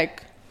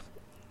paycheck.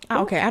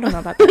 Oh, okay, I don't know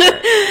about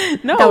that.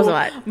 No. That was a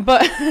lot.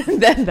 But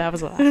that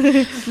was a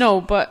lot. No,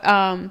 but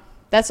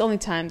that's the only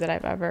time that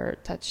I've ever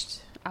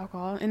touched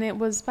alcohol, and it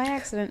was by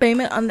accident.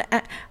 Payment on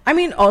the I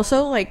mean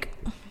also like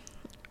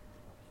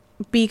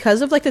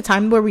because of like the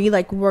time where we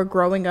like were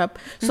growing up,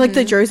 so like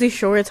the Jersey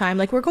Shore time,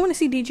 like we're going to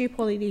see DJ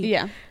Pauly D.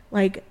 Yeah,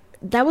 like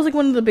that was like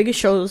one of the biggest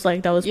shows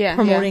like that was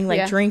promoting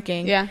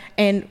drinking. Yeah,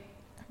 and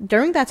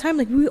during that time,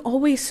 like we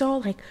always saw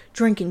like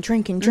drinking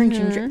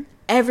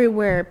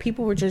everywhere.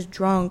 People were just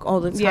drunk all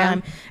the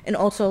time, and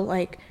also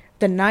like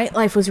the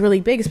nightlife was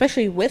really big,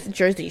 especially with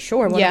Jersey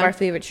Shore, one of our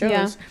favorite shows.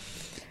 Yeah.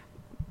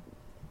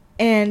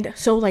 And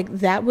so, like,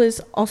 that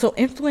was also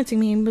influencing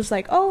me and was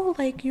like, oh,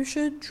 like, you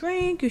should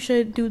drink. You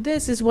should do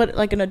this. This is what,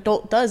 like, an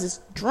adult does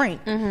is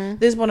drink. Mm-hmm.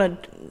 This is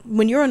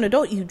when you're an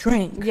adult, you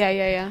drink.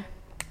 Yeah.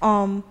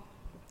 But,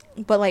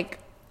 like,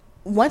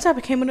 once I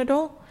became an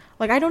adult,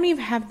 like, I don't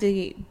even have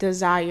the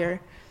desire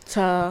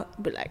to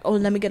be like, oh,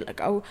 let me get,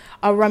 like,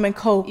 a rum and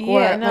Coke or,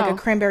 like, a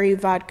cranberry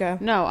vodka.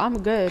 No,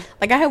 I'm good.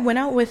 Like, I had went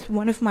out with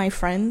one of my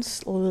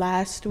friends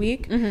last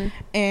week,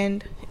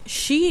 and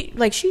she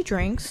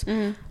drinks,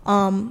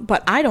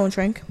 but I don't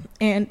drink,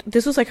 and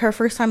this was like her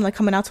first time like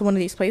coming out to one of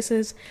these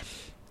places,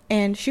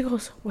 and she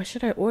goes, what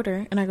should I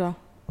order? And I go,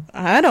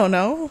 I don't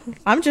know,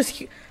 I'm just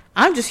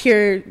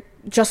here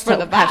just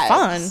to have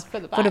fun, for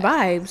the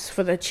vibes,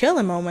 for the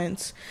chilling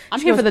moments.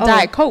 I'm here for the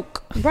Diet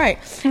Coke. Right.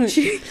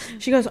 she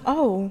goes,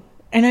 oh,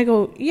 and I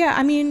go, yeah,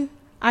 I mean,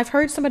 I've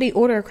heard somebody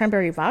order a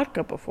cranberry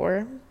vodka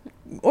before.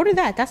 Order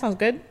that sounds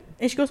good.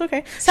 And she goes,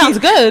 okay. Sounds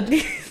good.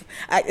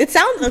 It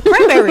sounds like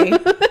cranberry.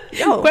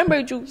 Yo,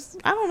 cranberry juice.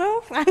 I don't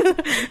know.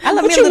 I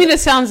love what you mean it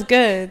sounds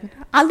good?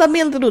 I love me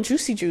a little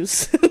juicy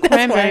juice.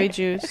 Cranberry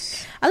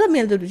juice. I love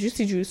me a little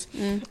juicy juice.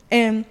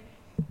 And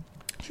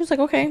she was like,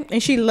 okay.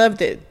 And she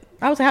loved it.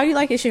 I was like, how you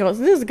like it? She goes,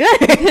 this is good.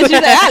 She's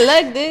like, I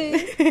like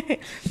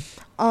this.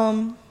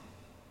 What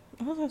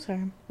was I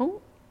saying? Oh.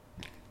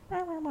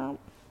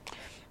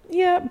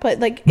 Yeah,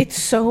 but like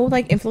it's so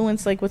like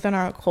influenced like within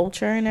our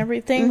culture and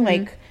everything.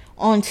 Like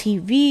on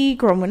TV,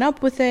 growing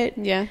up with it.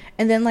 Yeah.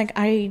 And then, like,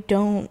 I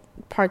don't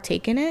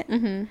partake in it.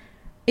 Mm-hmm.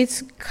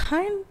 It's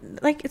kind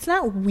like, it's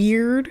not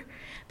weird,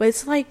 but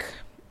it's like,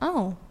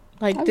 oh,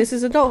 like, this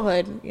is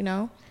adulthood, you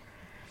know?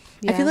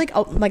 Yeah. I feel like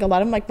a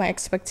lot of, like, my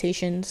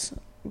expectations,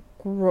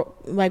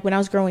 like, when I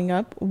was growing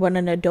up, what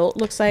an adult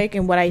looks like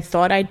and what I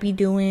thought I'd be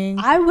doing.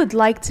 I would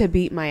like to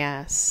beat my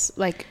ass.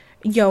 Like,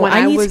 yo,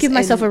 I need to give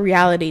myself a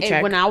reality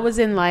check. When I was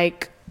in,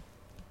 like,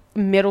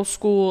 middle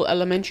school,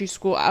 elementary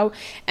school, I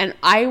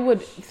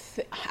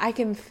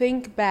can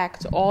think back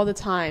to all the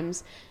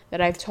times that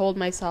I've told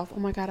myself, oh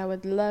my God, I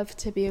would love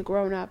to be a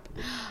grown up.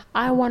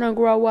 I want to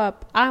grow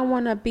up. I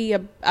want to be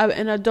an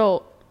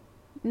adult.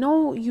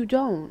 No, you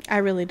don't. I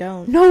really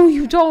don't. No,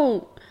 you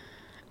don't.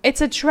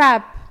 It's a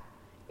trap.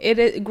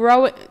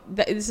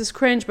 This is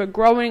cringe, but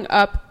growing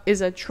up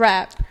is a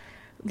trap.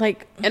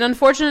 Like, and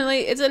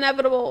unfortunately, it's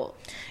inevitable.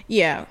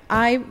 Yeah,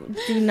 I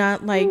do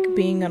not like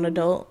being an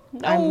adult.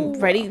 No. I'm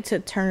ready to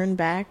turn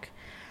back.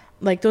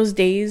 Like, those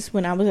days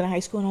when I was in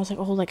high school and I was like,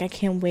 oh, like, I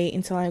can't wait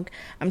until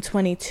I'm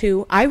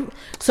 22.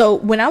 So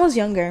when I was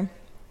younger,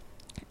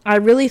 I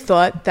really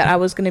thought that I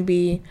was going to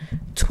be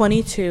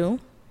 22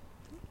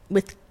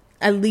 with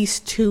at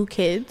least 2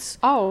 kids.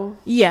 Oh.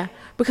 Yeah,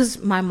 because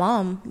my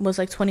mom was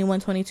like 21,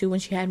 22 when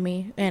she had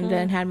me and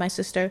then had my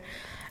sister.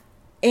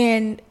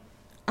 And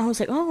I was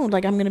like, oh,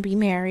 like, I'm going to be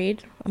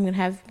married. I'm going to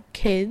have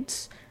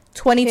kids.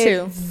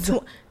 22.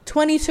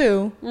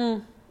 22.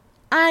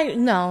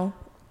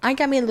 I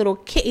got me a little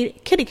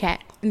kitty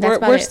cat. And that's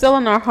we're still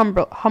in our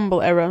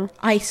humble era.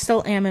 I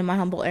still am in my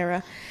humble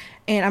era.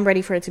 And I'm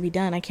ready for it to be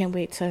done. I can't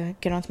wait to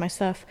get onto my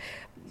stuff.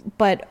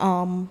 But,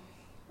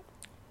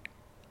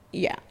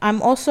 yeah.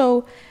 I'm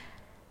also...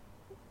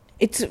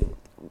 It's...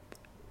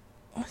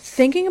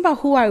 Thinking about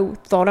who I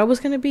thought I was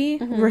going to be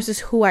versus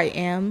who I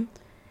am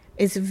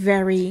is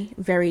very,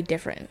 very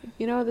different.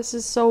 You know, this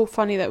is so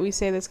funny that we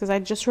say this because I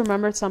just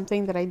remembered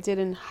something that I did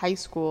in high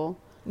school.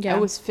 Yeah. I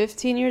was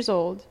 15 years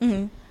old.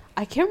 Mm-hmm.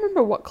 I can't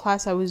remember what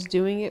class I was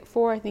doing it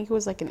for. I think it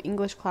was like an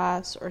English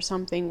class or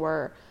something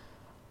where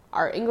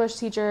our English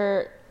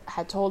teacher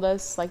had told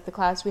us, like, the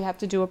class, we have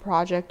to do a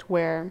project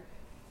where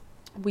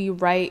we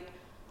write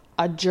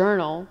a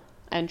journal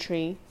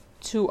entry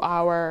to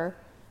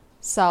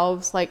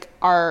ourselves, like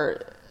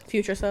our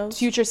future selves.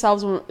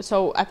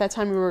 So at that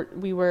time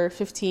we were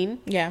 15.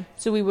 Yeah.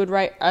 So we would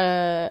write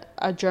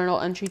a journal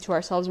entry to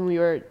ourselves when we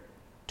were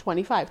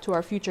 25, to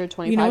our future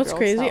 25. You know what's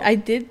crazy? Self. I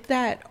did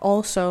that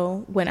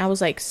also when I was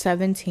like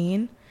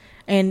 17,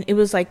 and it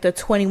was like the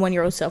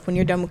 21-year-old self when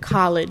you're done with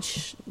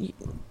college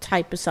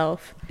type of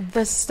self.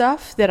 The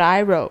stuff that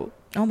I wrote,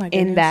 oh my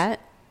goodness, in that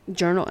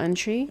journal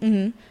entry,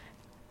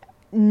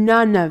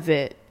 none of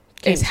it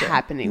is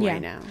happening right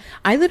now.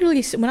 I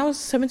literally, when I was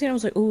 17, I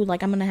was like, "Ooh,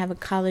 like, I'm gonna have a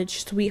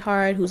college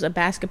sweetheart who's a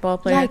basketball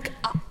player." Like,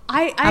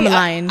 I'm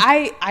lying.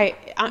 I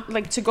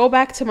like, to go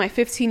back to my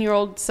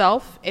 15-year-old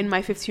self in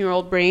my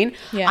 15-year-old brain.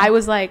 Yeah. I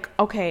was like,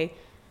 okay,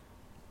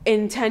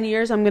 in 10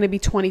 years I'm gonna be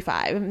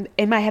 25.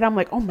 In my head, I'm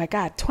like, oh my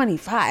god,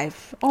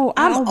 25. Oh,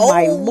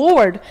 my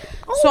lord.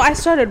 Oh. So I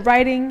started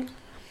writing,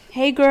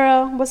 "Hey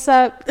girl, what's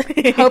up?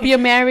 Hope you're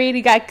married.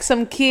 You got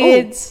some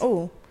kids."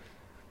 Oh.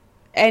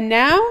 And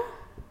now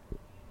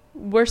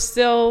we're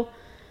still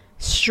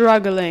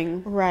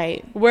struggling.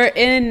 Right.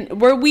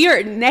 We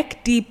are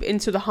neck deep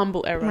into the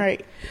humble era.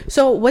 Right.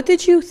 So what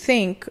did you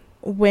think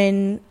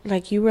when,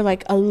 like, you were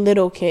like a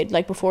little kid,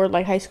 like before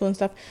like high school and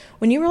stuff,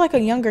 when you were like a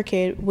younger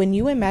kid, when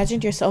you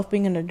imagined yourself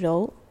being an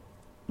adult,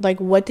 like,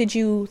 what did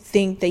you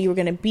think that you were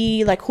going to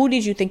be? Like, who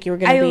did you think you were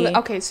going to be?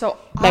 Okay, so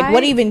like,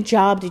 what even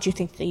job did you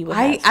think that you would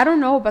have? I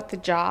don't know about the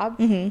job.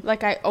 Mm-hmm.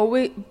 Like,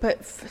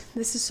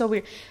 this is so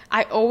weird.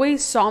 I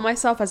always saw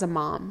myself as a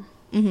mom.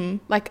 Mm-hmm.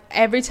 Like,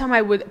 every time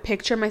I would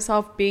picture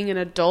myself being an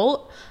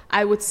adult,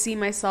 I would see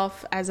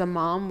myself as a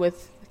mom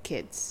with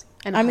kids.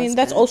 And I mean,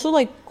 that's also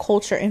like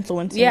culture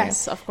influencing.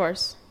 Yes, of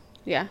course.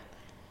 Yeah.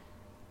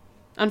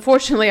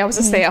 Unfortunately, I was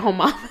a stay-at-home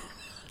mom.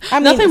 I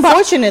mean,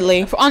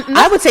 fortunately.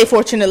 I would say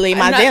fortunately,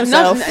 my damn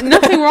self.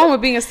 Nothing wrong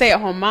with being a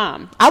stay-at-home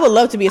mom. I would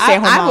love to be a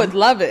stay-at-home mom. I would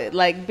love it.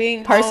 Like,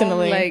 being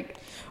personally home, like,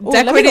 ooh,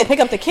 let me go pick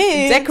up the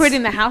kids.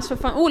 Decorating the house for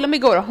fun. Ooh, let me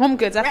go to Home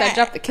Goods after I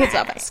drop the kids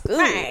off at school.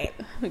 Right.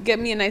 Get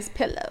me a nice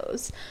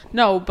pillows.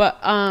 No, but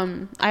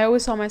I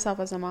always saw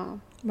myself as a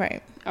mom.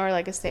 Right. Or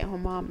like a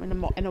stay-at-home mom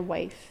and a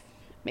wife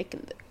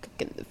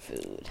cooking the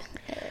food.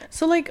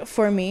 So, like,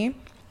 for me,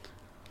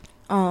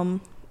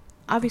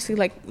 obviously,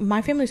 like,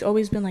 my family's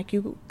always been like,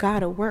 you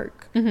gotta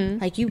work.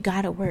 Mm-hmm. Like, you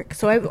gotta work.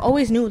 So I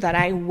always knew that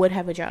I would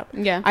have a job.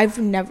 Yeah.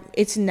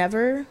 It's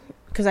never,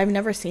 because I've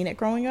never seen it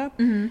growing up.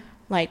 Mm-hmm.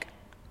 Like,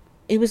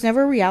 it was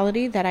never a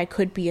reality that I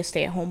could be a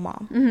stay-at-home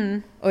mom. Mm-hmm.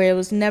 Or it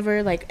was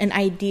never, like, an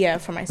idea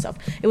for myself.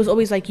 It was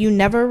always like, you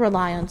never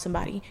rely on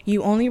somebody.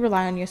 You only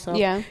rely on yourself.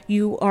 Yeah.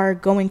 You are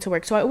going to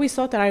work. So I always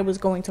thought that I was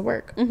going to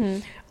work. Mm-hmm.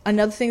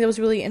 Another thing that was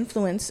really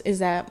influenced is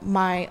that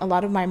a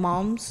lot of my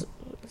mom's,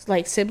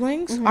 like,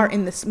 siblings are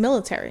in the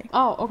military.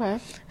 Oh,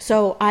 okay.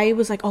 So I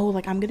was like, oh,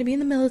 like, I'm gonna be in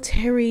the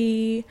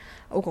military.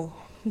 Oh,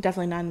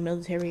 definitely not in the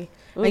military.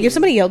 Ooh. Like, if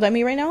somebody yelled at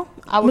me right now,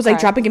 I was like,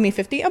 drop and give me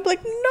 50, I'd be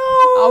like, no.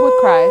 I would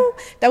cry.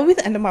 That would be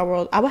the end of my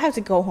world. I would have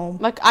to go home.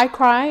 Like, I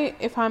cry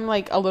if I'm,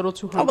 like, a little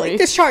too hungry. I'm like,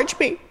 discharge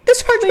me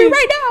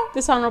right now.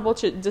 Dishonorable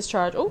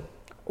discharge. Oh,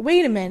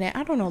 wait a minute,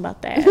 I don't know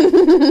about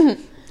that.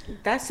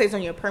 That stays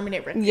on your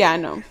permanent record. Yeah, I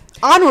know.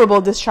 Honorable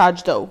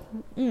discharge, though.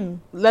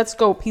 Let's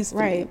go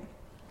peacefully. Right.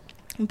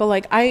 But,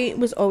 like, I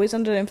was always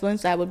under the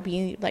influence that I would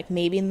be, like,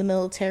 maybe in the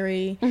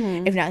military.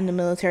 Mm-hmm. If not in the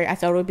military, I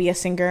thought it would be a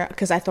singer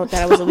because I thought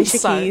that I was Alicia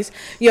Keys.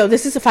 Yo,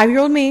 this is a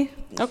 5-year-old me.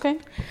 Okay.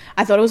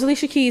 I thought it was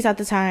Alicia Keys at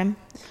the time.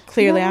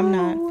 Clearly, I'm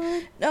not.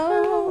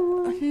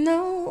 No.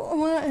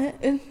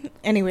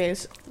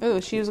 Anyways. Oh,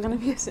 she was going to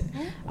be a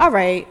singer. All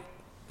right.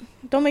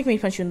 Don't make me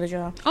punch you in the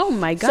jaw. Oh,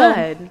 my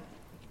God.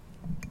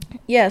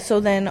 So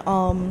then,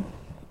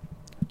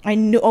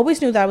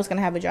 always knew that I was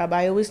gonna have a job.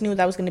 I always knew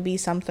that I was gonna be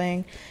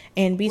something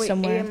and be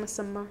somewhere.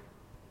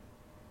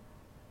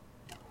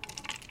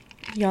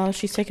 Y'all,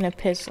 she's taking a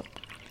piss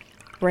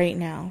right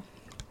now.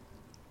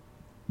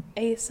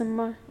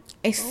 ASMR.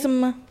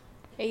 ASMR.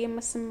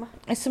 ASMR.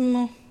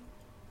 ASMR.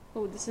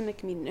 Oh, this is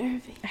making me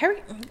nervy.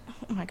 Harry,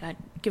 oh my God,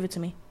 give it to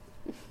me.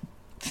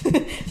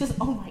 Just,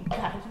 oh my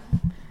God.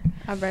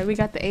 All right, we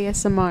got the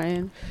ASMR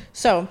in.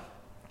 So,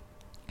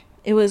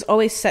 it was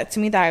always set to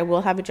me that I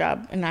will have a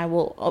job and I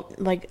will,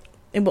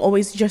 it will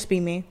always just be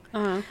me.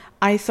 Uh-huh.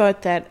 I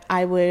thought that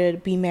I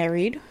would be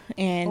married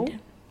and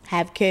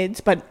have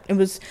kids, but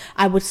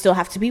I would still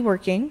have to be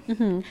working.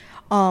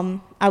 Mm-hmm.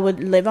 I would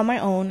live on my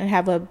own and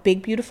have a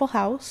big, beautiful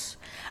house.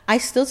 I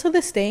still, to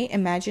this day,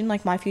 imagine,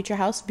 like, my future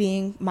house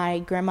being my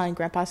grandma and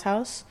grandpa's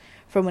house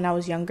from when I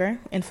was younger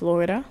in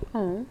Florida.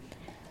 Oh.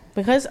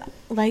 Because,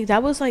 like,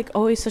 that was, like,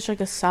 always such, like,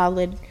 a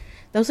solid...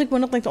 That was, like,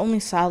 one of, like, the only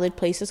solid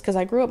places, because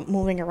I grew up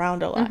moving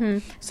around a lot.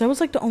 Mm-hmm. So it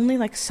was, like, the only,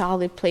 like,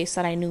 solid place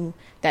that I knew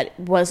that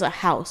was a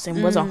house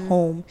and was a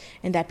home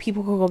and that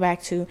people could go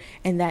back to,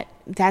 and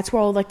that's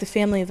where all, like, the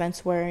family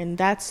events were, and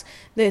that's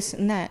this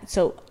and that.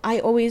 So I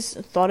always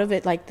thought of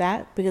it like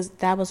that because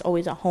that was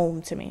always a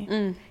home to me,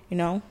 you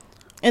know?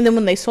 And then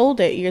when they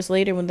sold it years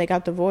later, when they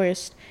got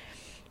divorced,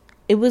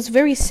 it was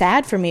very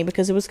sad for me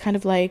because it was kind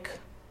of like...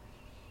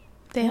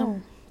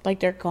 Damn. Like,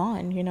 they're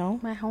gone, you know?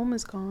 My home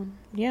is gone.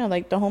 Yeah,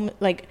 like, the home,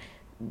 like,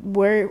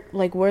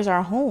 where's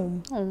our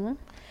home? Oh.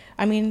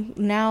 I mean,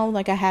 now,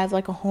 like, I have,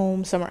 like, a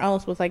home somewhere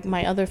else with, like,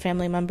 my other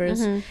family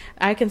members. Mm-hmm.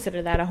 I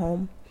consider that a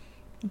home.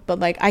 But,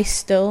 like, I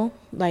still,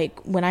 like,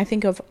 when I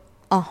think of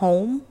a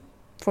home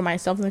for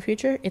myself in the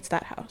future, it's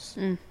that house.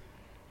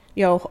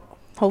 Yo,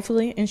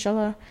 hopefully,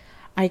 inshallah,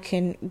 I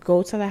can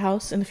go to the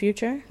house in the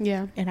future.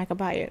 Yeah. And I could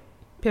buy it.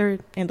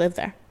 Period. And live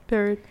there.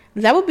 Period.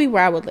 That would be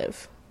where I would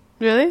live.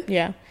 Really?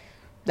 Yeah.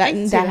 That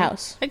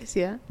house. I can see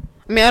that.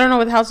 I mean, I don't know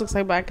what the house looks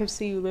like, but I could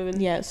see you living.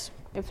 Yes.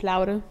 In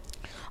Florida.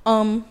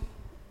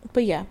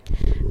 But yeah,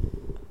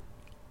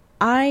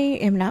 I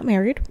am not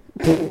married.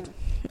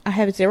 I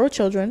have 0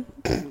 children,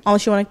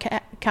 unless you want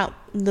to count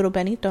little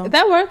Benito.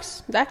 That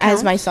works. That counts.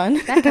 As my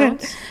son. That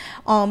counts.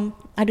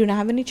 I do not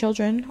have any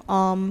children.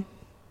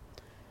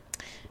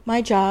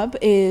 My job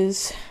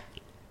is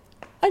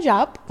a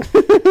job.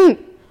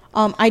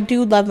 I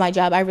do love my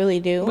job. I really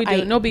do. We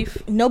do. No beef.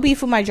 No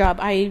beef with my job.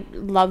 I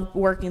love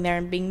working there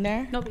and being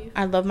there. No beef.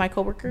 I love my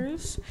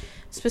coworkers,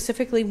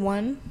 specifically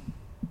one.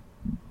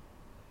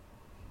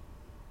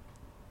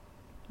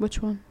 Which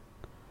one?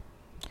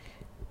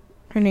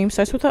 Her name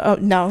starts with a... Oh,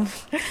 no.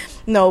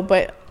 No,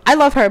 but I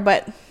love her,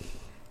 but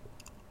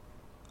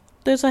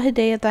there's a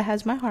Hidayah that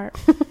has my heart.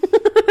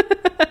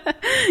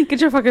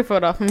 Get your fucking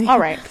foot off me. All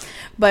right.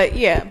 But,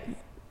 yeah.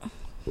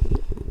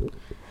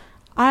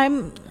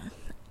 I'm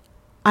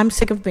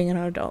sick of being an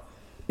adult.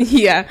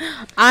 Yeah.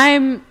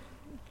 I'm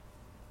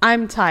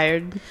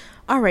tired.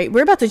 All right.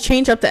 We're about to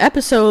change up the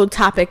episode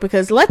topic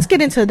because let's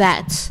get into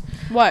that.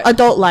 What?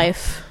 Adult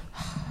life.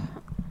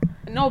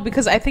 No,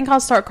 because I think I'll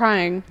start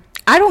crying.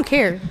 I don't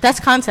care. That's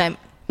content.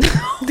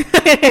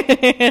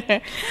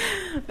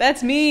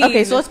 That's me.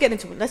 Okay, so let's get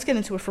into it. Let's get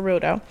into it for real,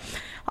 though.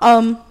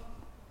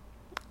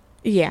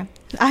 Yeah.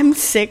 I'm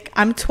sick.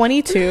 I'm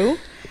 22.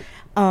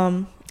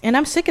 And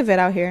I'm sick of it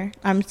out here.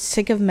 I'm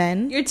sick of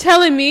men. You're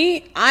telling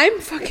me I'm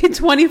fucking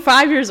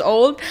 25 years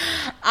old?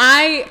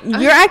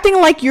 You're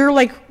acting like you're,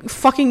 like,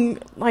 fucking,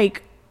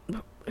 like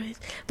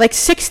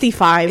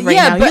 65 right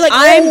now. But you're like,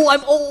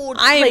 I'm old.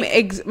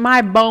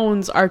 My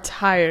bones are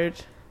tired.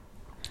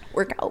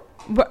 Work out.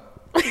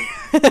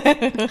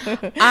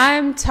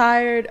 I'm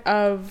tired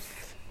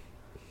of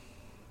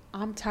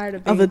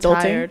being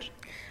tired.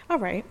 All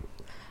right.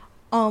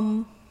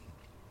 I'm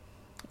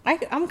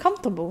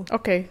comfortable.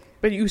 Okay,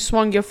 but you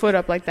swung your foot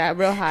up like that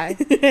real high.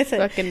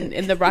 Fucking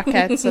in the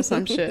Rockettes or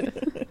some shit.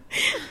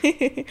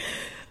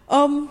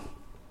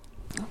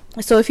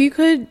 So if you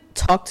could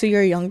talk to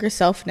your younger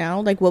self now,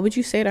 like, what would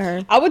you say to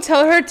her? I would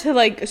tell her to,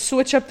 like,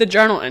 switch up the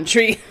journal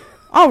entry.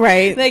 All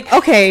right. Like,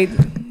 okay.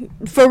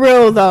 For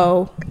real,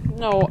 though.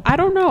 No, I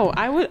don't know.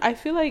 I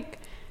feel like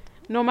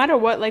no matter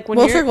what, like, when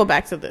we'll circle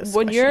back to this.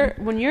 When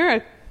you're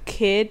a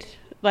kid,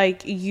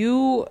 like,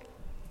 you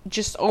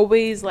just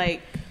always, the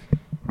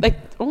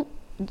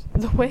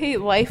way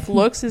life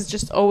looks is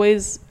just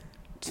always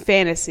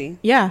fantasy.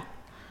 Yeah.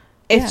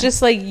 It's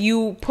just like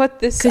you put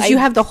this... Because you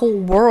have the whole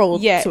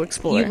world to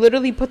explore. You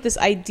literally put this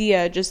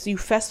idea, you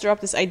fester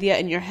up this idea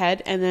in your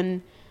head, and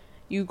then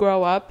you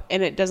grow up,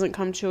 and it doesn't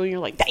come true, and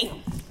you're like,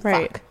 damn,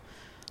 right. Fuck.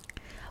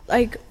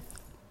 Like,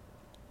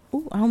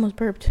 ooh, I almost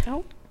burped.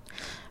 Oh.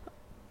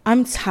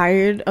 I'm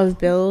tired of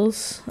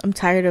bills. I'm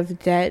tired of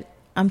debt.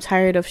 I'm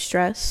tired of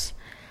stress.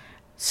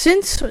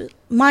 Since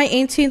my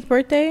 18th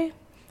birthday,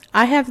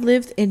 I have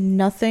lived in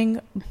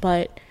nothing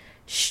but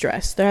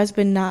stress. There has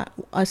been not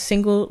a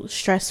single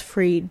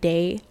stress-free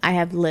day I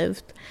have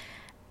lived,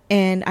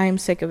 and I am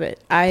sick of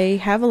it. I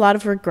have a lot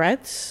of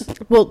regrets.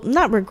 Well,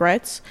 not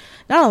regrets.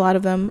 Not a lot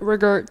of them.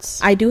 Regrets.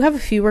 I do have a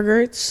few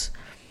regrets.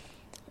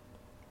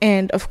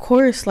 And, of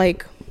course,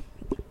 like,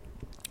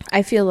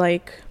 I feel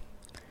like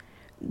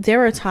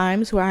there are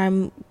times where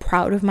I'm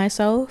proud of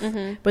myself,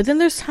 but then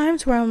there's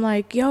times where I'm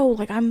like, yo,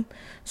 like, I'm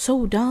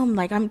so dumb.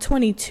 Like, I'm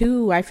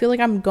 22. I feel like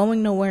I'm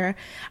going nowhere.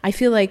 I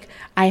feel like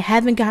I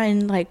haven't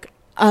gotten, like,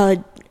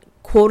 a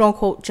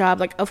quote-unquote job.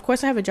 Like, of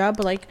course I have a job,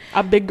 but, like...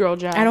 a big girl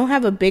job. I don't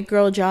have a big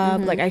girl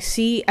job. Like, I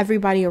see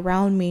everybody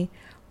around me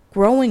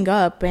growing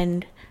up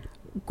and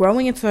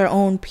growing into their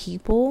own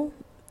people,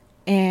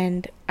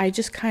 and I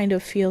just kind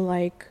of feel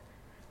like...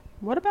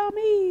 what about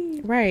me?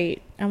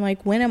 Right. I'm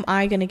like, when am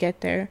I going to get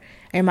there?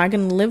 Am I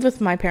going to live with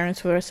my parents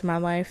for the rest of my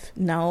life?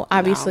 No,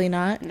 obviously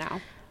not.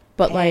 No.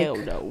 But hell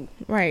no.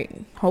 Right.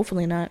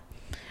 Hopefully not.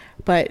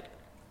 But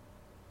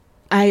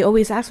I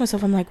always ask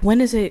myself, I'm like,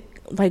 when is it,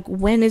 like,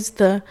 when is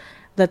the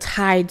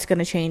tide's going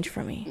to change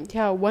for me?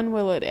 Yeah, when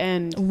will it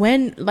end?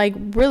 When, like,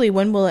 really,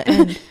 when will it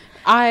end?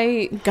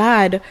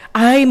 God,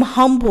 I'm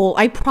humble.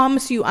 I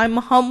promise you, I'm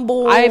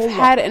humble. I've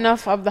had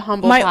enough of the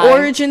humble My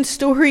origin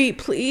story,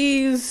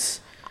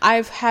 please.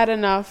 I've had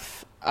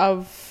enough.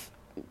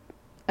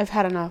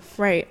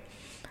 Right.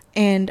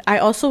 And I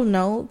also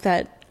know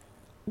that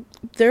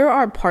there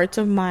are parts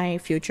of my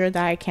future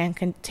that I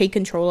can take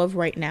control of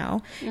right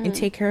now and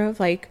take care of.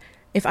 Like,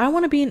 if I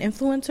want to be an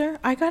influencer,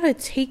 I got to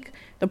take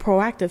the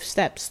proactive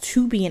steps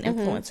to be an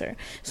influencer.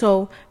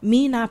 So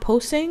me not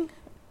posting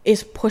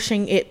is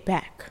pushing it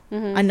back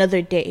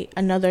another day,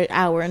 another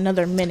hour,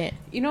 another minute.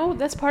 You know,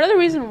 that's part of the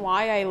reason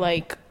why I,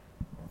 like,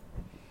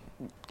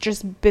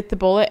 just bit the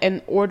bullet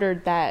and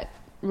ordered that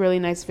really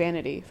nice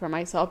vanity for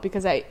myself,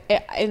 because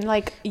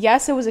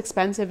yes, it was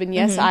expensive, and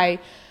yes,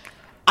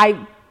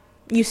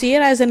 you see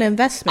it as an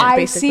investment.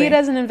 I see it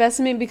as an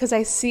investment because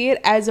I see it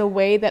as a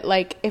way that,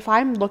 like, if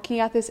I'm looking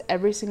at this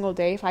every single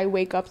day, if I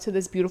wake up to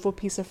this beautiful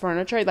piece of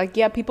furniture, like,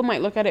 yeah, people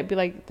might look at it and be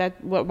like,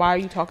 why are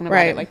you talking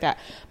about it like that?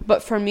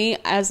 But for me,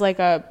 as, like,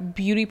 a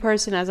beauty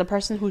person, as a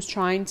person who's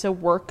trying to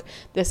work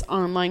this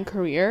online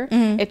career,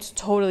 it's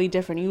totally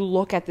different. You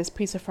look at this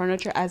piece of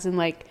furniture as in,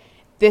 like,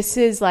 this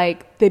is,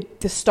 like,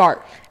 the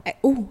start.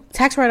 Ooh,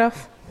 tax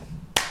write-off.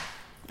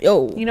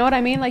 Yo. You know what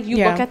I mean? Like, you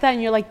look at that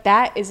and you're like,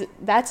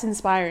 that's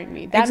inspiring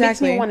me. That makes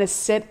me want to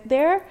sit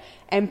there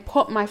and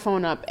put my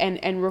phone up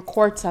and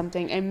record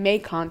something and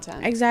make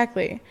content.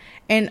 Exactly.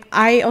 And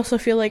I also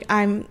feel like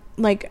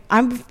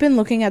I've been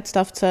looking at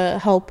stuff to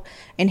help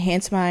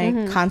enhance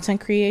my content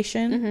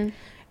creation.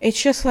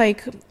 It's just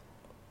like,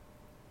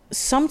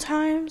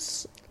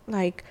 sometimes,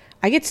 like,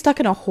 I get stuck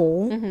in a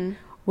hole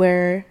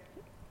where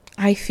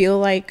I feel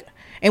like,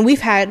 and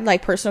we've had,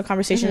 like, personal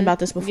conversations about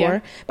this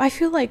before, but I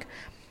feel like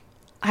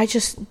I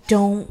just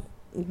don't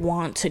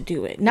want to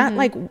do it. Not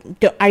like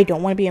I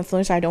don't want to be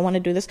influencer. I don't want to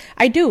do this.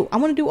 I do. I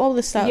want to do all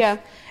this stuff. Yeah.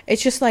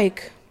 It's just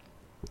like,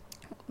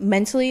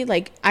 mentally,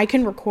 like, I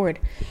can record.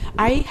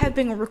 I have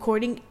been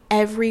recording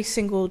every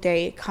single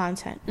day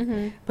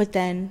content. But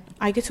then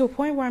I get to a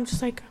point where I'm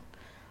just like,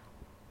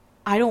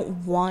 I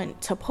don't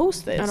want to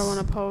post this. I don't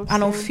want to post. I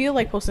don't feel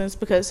like posting this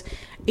because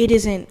it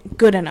isn't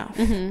good enough.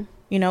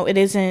 You know, it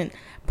isn't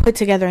put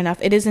together enough.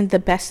 It isn't the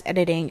best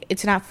editing.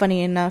 It's not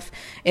funny enough.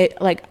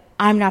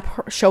 I'm not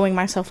showing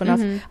myself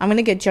enough. I'm going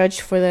to get judged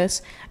for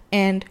this.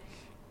 And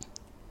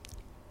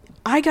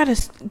I got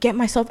to get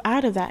myself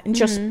out of that and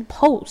just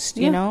post,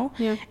 you know?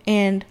 Yeah.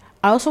 And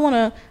I also want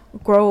to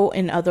grow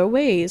in other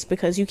ways,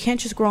 because you can't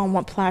just grow on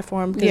one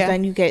platform, because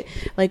then you get,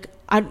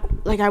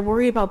 I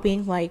worry about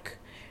being like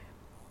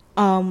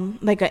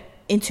a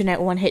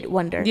internet one-hit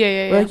wonder.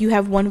 Where, like, you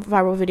have one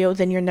viral video,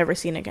 then you're never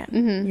seen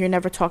again. You're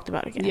never talked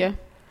about again. Yeah.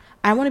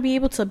 I want to be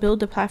able to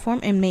build a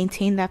platform and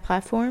maintain that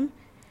platform.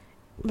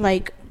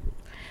 Like,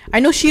 I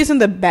know she isn't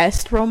the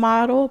best role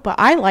model, but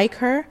I like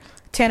her.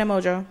 Tana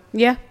Mojo.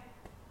 Yeah.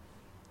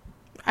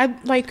 I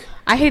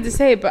hate to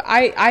say it, but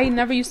I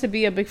never used to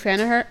be a big fan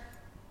of her.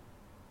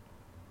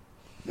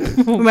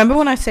 Remember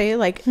when I say,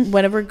 like,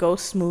 whatever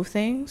goes smooth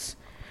things,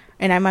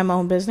 and I mind my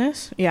own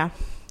business? Yeah.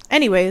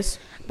 Anyways.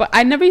 But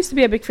I never used to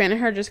be a big fan of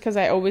her, just because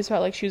I always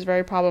felt like she was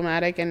very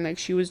problematic, and, like,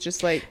 she was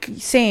just, like...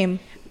 Same.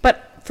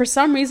 But for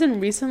some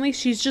reason, recently,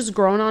 she's just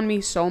grown on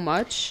me so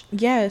much.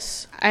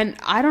 Yes. And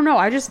I don't know,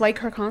 I just like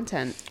her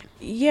content.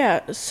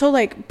 Yeah. So,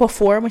 like,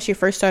 before, when she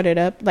first started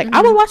up, like,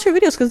 I would watch her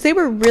videos because they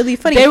were really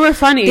funny. They were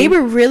funny. They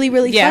were really,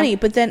 really funny.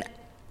 But then,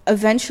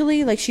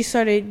 eventually, like, she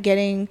started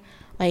getting,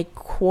 like,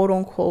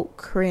 quote-unquote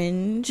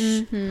cringe.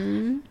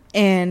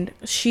 And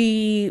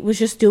she was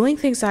just doing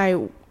things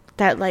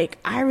that like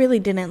I really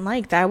didn't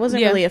like, that I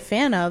wasn't really a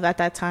fan of at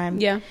that time.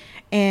 Yeah.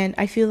 And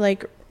I feel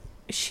like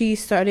she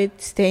started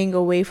staying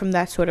away from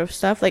that sort of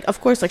stuff. Like, of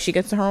course, like, she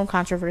gets her own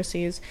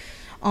controversies.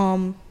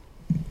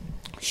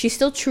 She's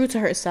still true to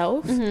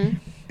herself.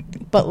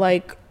 But,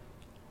 like,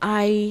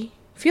 I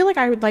feel like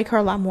I would like her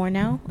a lot more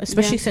now,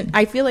 especially since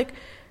I feel like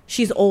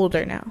she's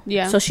older now.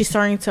 Yeah. So she's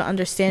starting to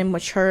understand and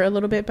mature a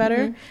little bit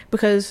better,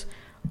 because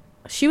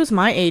she was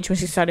my age when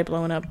she started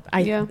blowing up.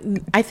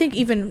 I think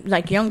even,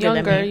 like, younger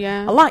than me.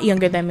 Yeah. A lot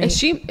younger than me. Is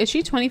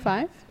she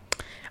 25?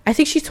 I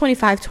think she's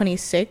 25,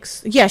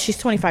 26. Yeah, she's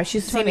 25.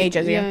 She's the same age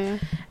as you. Yeah.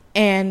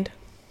 And,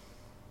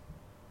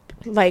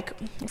 like,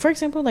 for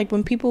example, like,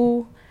 when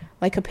people,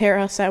 like, compare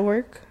us at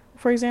work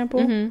for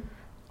example,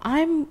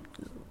 I'm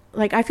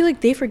like, I feel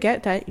like they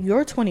forget that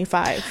you're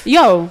 25.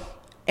 Yo.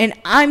 And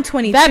I'm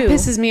 22. That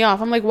pisses me off.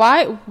 I'm like,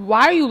 why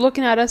are you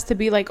looking at us to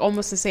be like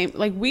almost the same?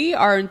 Like, we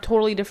are in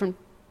totally different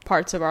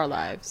parts of our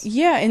lives.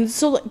 Yeah, and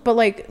so, but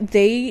like,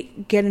 they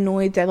get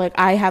annoyed that like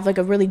I have like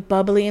a really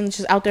bubbly and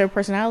just out there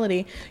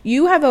personality.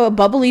 You have a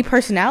bubbly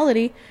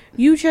personality.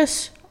 You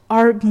just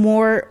are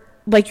more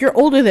like, you're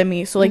older than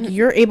me, so like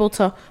you're able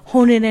to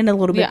hone it in a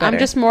little bit better. I'm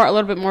just a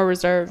little bit more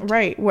reserved.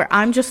 Right, where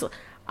I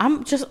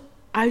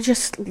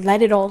just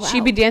let it all out.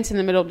 She'd be dancing in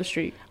the middle of the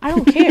street. I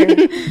don't care.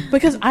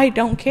 Because I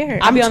don't care.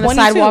 I'll be on 22.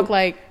 The sidewalk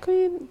like,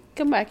 Queen,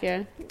 come back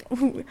here.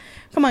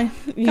 Come on.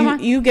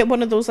 You get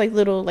one of those like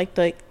little like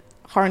the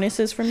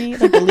harnesses for me,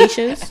 like the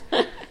leashes.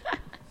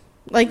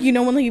 Like, you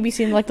know when you be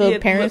seeing like the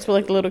parents with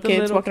like the little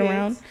kids walking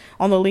around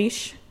on the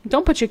leash?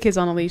 Don't put your kids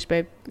on a leash,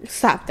 babe.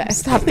 Stop that.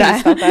 Stop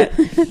that.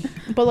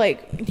 But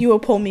like, you will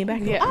pull me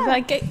back. Yeah.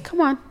 Like, come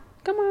on.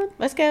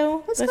 Let's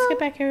go. Let's get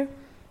back here.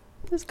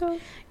 Let's go.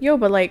 Yo,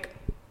 but like,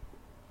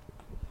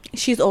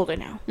 she's older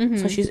now,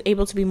 so she's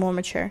able to be more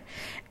mature.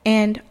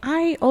 And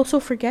I also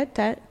forget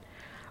that.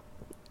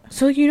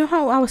 So you know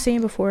how I was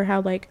saying before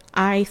how like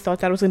I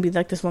thought that I was gonna be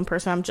like this one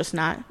person, I'm just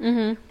not.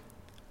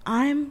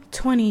 I'm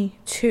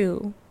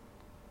 22.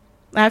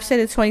 I've said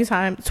it 22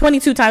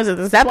 times in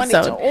this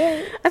episode.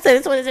 I said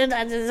it 22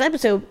 times in this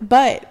episode,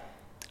 but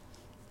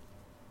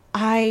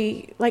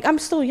I'm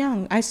still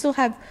young. I still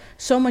have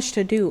so much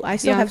to do. I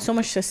still have so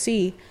much to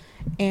see,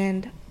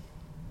 and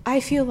I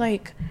feel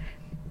like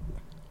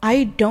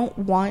I don't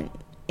want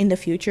in the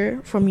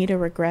future for me to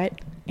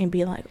regret and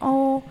be like,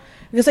 oh,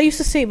 because I used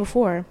to say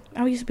before,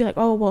 I used to be like,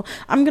 oh, well,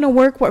 I'm going to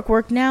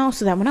work now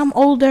so that when I'm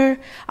older,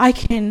 I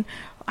can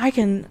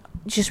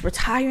just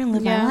retire and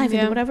live my life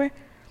and do whatever.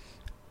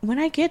 When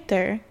I get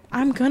there,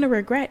 I'm going to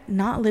regret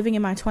not living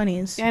in my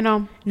 20s. Yeah, I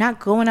know. Not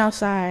going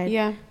outside.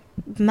 Yeah.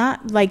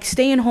 Not like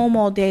staying home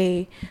all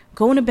day,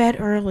 going to bed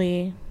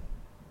early.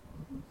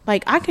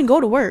 Like, I can go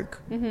to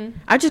work.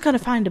 I just got to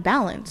find a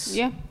balance.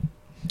 Yeah.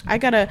 I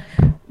got to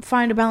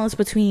find a balance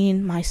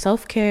between my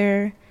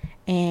self-care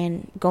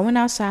and going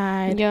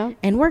outside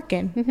and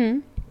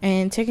working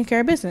and taking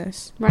care of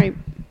business. Right.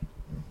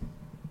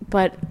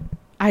 But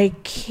I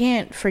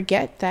can't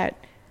forget that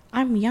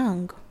I'm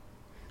young.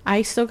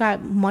 I still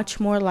got much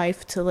more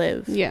life to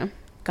live. Yeah.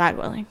 God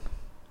willing.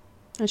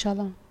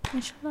 Inshallah.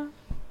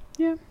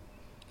 Yeah.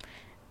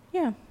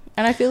 Yeah.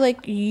 And I feel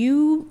like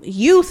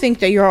you think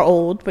that you're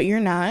old, but you're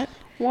not.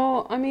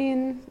 Well, I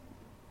mean,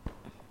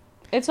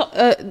 it's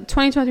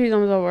 2023 is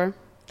almost over.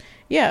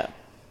 Yeah.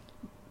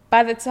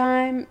 By the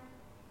time,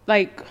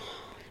 like,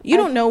 you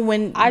don't know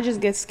when. I just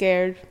get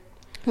scared.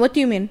 What do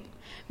you mean?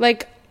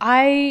 Like,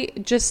 I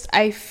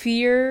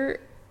fear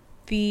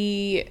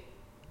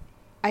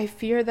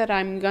that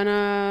I'm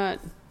gonna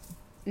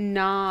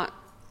not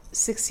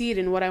succeed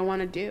in what I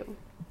want to do.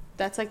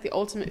 That's like the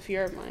ultimate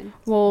fear of mine.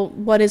 Well,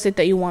 what is it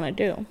that you want to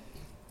do?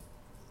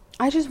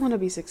 I just want to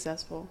be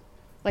successful.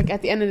 Like,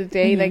 at the end of the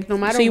day, like, no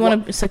matter what. So you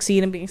want to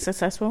succeed in being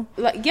successful?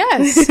 Like,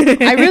 yes,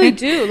 I really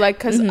do. Like,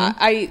 because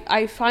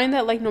I find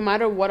that, like, no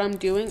matter what I'm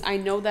doing, I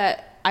know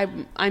that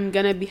I'm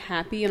going to be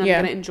happy and I'm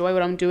going to enjoy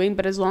what I'm doing.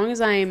 But as long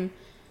as I'm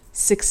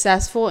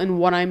successful in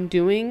what I'm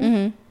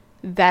doing,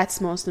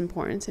 that's most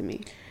important to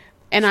me.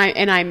 And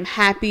I'm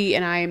happy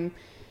and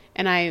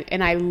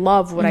I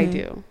love what I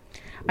do.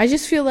 I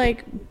just feel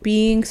like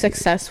being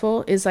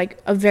successful is like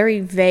a very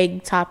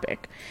vague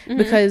topic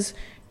because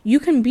you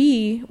can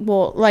be,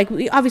 well, like,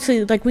 we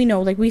obviously, like, we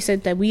know, like we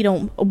said that we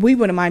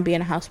wouldn't mind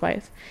being a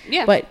housewife.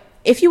 Yeah. But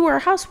if you were a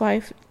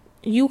housewife,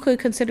 you could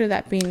consider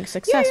that being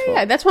successful.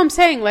 Yeah. That's what I'm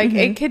saying. Like,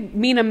 it could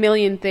mean a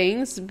million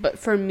things, but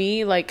for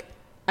me, like,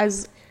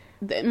 as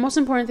the most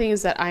important thing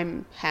is that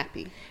I'm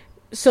happy.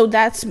 So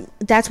that's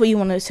what you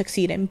want to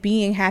succeed in,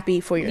 being happy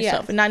for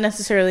yourself, and not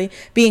necessarily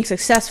being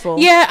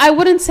successful. Yeah, I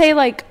wouldn't say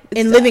like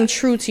in living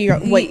true to your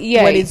what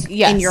is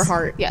in your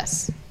heart.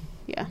 Yes.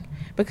 Yeah.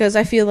 Because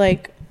I feel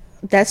like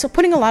that's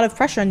putting a lot of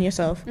pressure on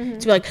yourself to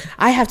be like,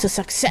 I have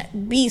to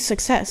be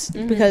success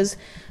because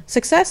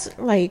success,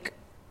 like,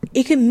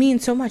 it can mean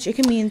so much. It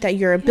can mean that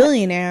you're a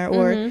billionaire,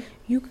 or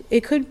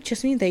it could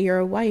just mean that you're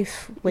a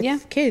wife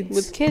with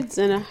kids,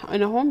 and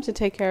a home to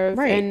take care of.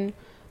 Right. And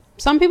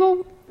some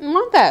people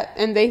want that,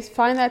 and they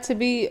find that to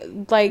be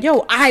like,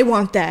 yo, I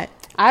want that.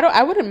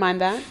 I wouldn't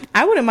mind that.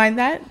 I wouldn't mind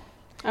that.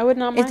 I would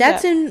not mind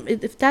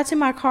if that's in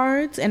my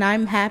cards and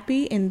I'm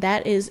happy and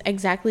that is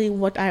exactly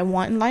what I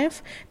want in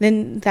life,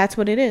 then that's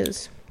what it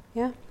is.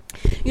 Yeah.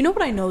 You know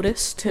what I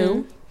noticed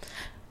too?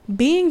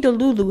 Being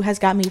Delulu has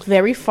got me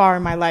very far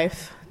in my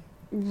life.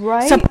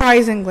 Right.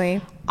 Surprisingly.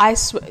 I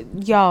swear,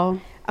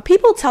 yo.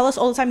 People tell us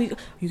all the time,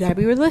 you gotta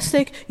be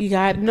realistic. You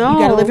gotta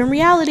live in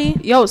reality.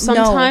 Yo,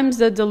 sometimes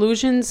the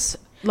delusions,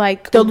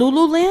 like, the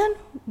Lululand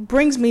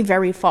brings me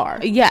very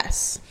far.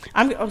 Yes.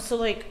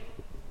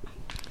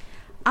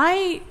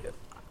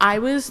 I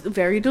was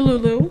very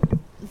Delulu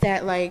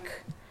that,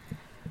 like,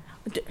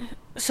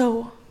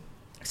 so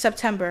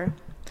September,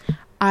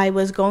 I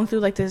was going through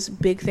like this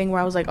big thing where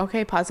I was like,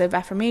 okay, positive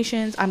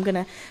affirmations. I'm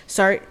going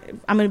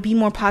to be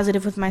more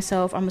positive with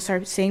myself. I'm going to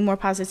start saying more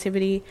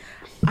positivity.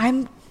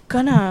 I'm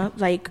going to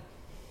like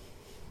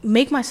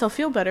make myself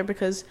feel better,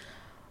 because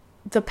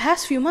the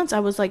past few months I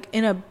was like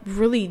in a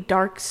really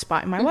dark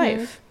spot in my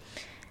life.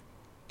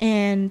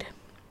 And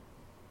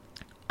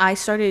I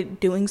started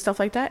doing stuff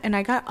like that, and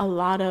I had a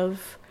lot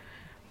of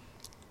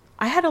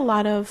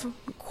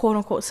quote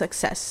unquote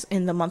success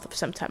in the month of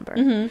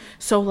September.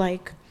 So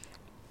like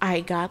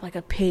I got like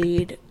a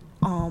paid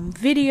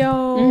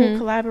video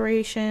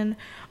collaboration.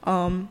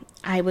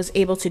 I was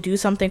able to do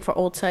something for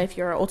Ulta. If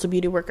you're an Ulta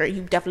beauty worker,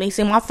 you've definitely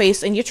seen my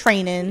face in your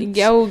training.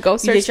 Yo, go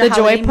search the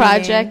Joy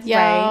Project,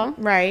 y'all.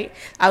 Right.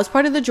 I was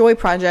part of the Joy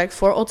Project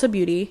for Ulta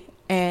Beauty,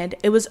 and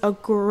it was a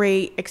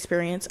great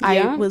experience.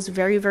 I was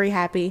very, very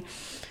happy.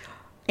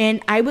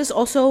 And I was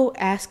also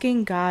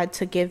asking God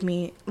to give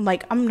me,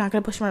 like, I'm not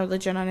going to push my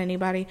religion on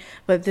anybody,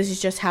 but this is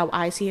just how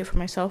I see it for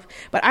myself.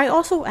 But I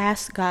also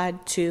asked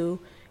God to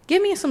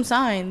give me some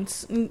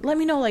signs. Let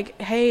me know, like,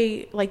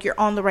 hey, like, you're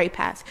on the right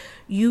path.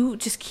 You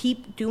just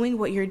keep doing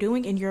what you're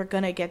doing, and you're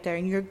going to get there,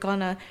 and you're going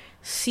to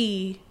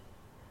see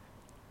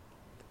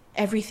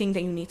everything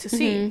that you need to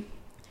see.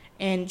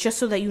 And just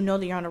so that you know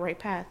that you're on the right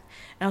path.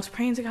 And I was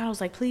praying to God. I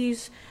was like,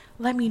 please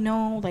let me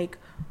know, like,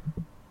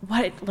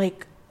 what,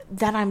 like,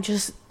 that I'm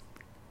just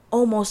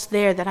almost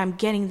there, that I'm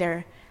getting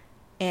there.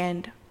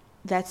 And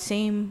that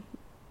same,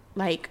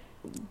 like,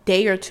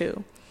 day or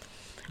two,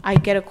 I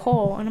get a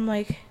call, and I'm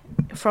like,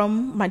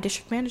 from my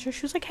district manager.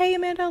 She was like, hey,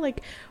 Amanda,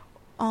 like,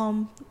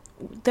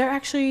 they're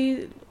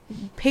actually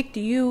picked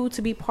you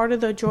to be part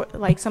of the,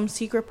 like, some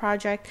secret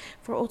project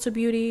for Ulta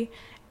Beauty,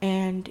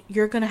 and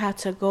you're gonna have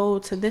to go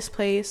to this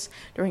place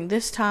during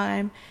this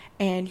time,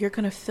 and you're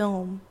gonna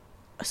film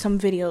some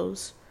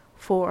videos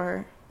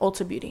for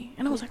Ulta Beauty.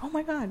 And I was like, oh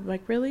my God,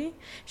 like, really?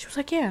 She was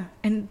like, yeah.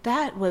 And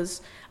that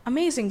was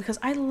amazing, because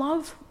I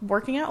love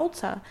working at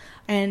Ulta,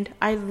 and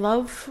I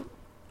love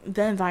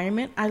the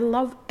environment. I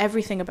love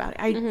everything about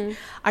it.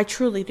 I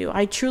truly do.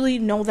 I truly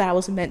know that I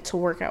was meant to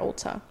work at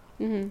Ulta.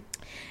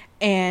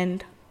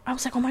 And I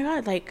was like, oh my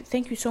God, like,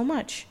 thank you so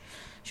much.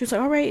 She was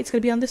like, all right, it's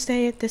gonna be on this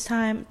day at this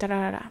time,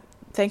 da-da-da-da.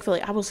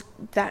 Thankfully,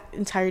 that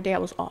entire day I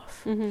was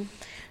off.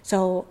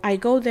 So I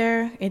go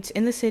there, it's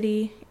in the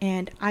city,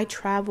 and I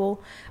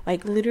travel,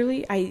 like,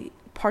 literally, I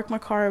park my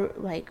car,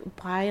 like,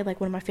 by, like,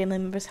 one of my family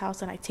members'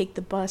 house, and I take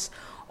the bus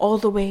all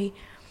the way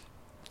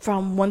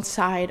from one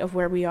side of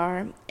where we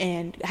are,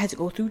 and I had to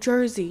go through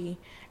Jersey,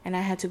 and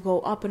I had to go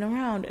up and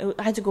around.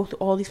 I had to go through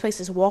all these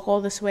places, walk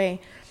all this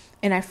way,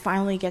 and I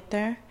finally get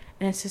there,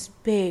 and it's this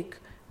big,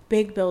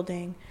 big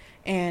building,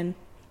 and,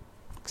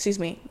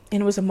 and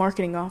it was a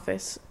marketing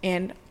office,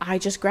 and I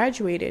just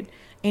graduated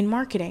in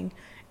marketing.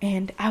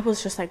 And I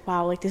was just like,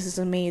 wow, like, this is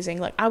amazing.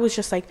 Like, I was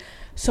just, like,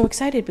 so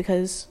excited,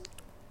 because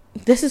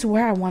this is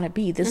where I want to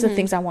be. This is the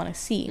things I want to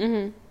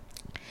see.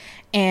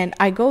 And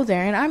I go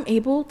there, and I'm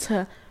able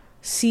to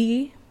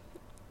see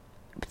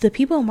the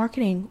people in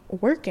marketing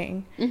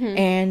working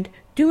and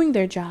doing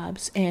their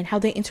jobs, and how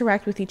they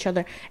interact with each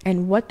other,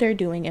 and what they're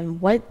doing, and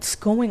what's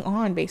going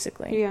on,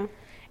 basically. Yeah.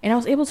 And I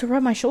was able to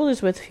rub my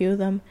shoulders with a few of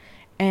them,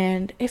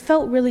 and it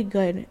felt really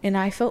good. And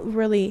I felt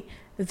really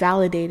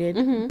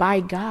validated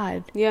by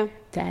God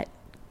that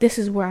this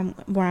is where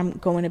I'm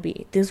going to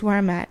be. This is where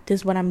I'm at.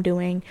 This is what I'm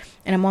doing,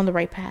 and I'm on the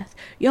right path.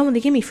 Yo, when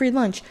they give me free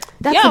lunch,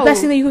 that's the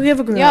best thing that you could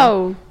give a girl.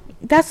 Yo,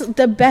 that's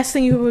the best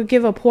thing you could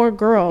give a poor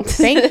girl.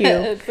 Thank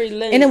you. Free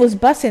lunch. And it was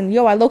bussin'.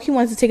 Yo, I low-key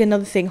wanted to take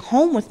another thing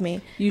home with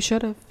me. You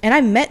should have. And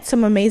I met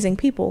some amazing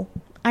people.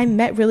 I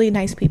met really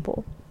nice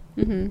people.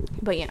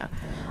 But yeah,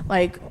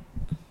 like,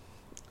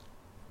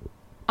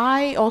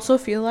 I also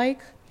feel like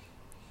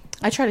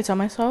I try to tell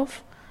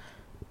myself,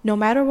 no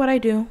matter what I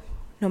do,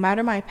 no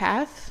matter my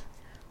path,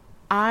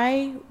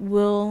 I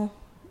will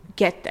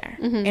get there,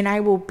 and I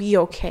will be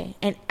okay,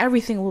 and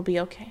everything will be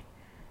okay.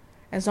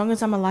 As long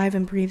as I'm alive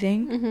and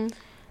breathing,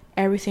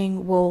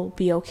 everything will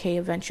be okay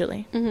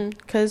eventually.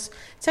 Because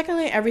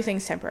technically,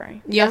 everything's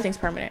temporary. Nothing's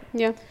permanent.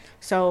 Yeah.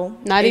 So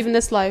not even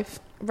this life.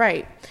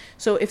 Right.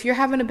 So if you're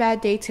having a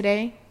bad day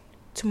today,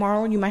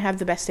 tomorrow you might have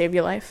the best day of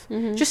your life.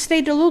 Just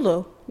stay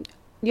Delulu.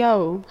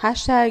 Yo,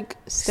 hashtag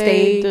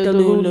stay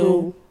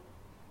Delulu.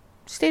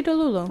 Stay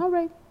Delulu. All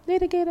right.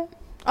 Later, gator.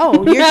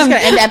 Oh, you're just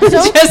going to end the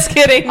episode? Just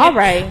kidding. All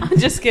right. I'm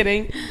just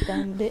kidding.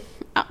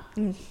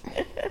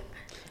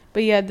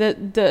 But yeah,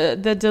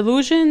 the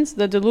delusions,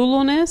 the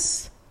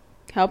deluluness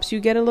helps you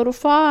get a little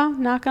far.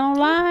 Not gonna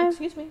lie.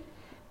 Excuse me.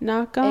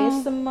 Not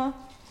gonna.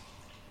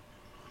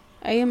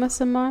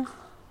 ASMR.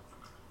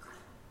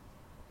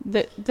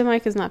 The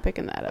mic is not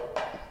picking that up.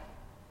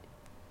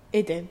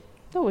 It did.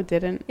 No, it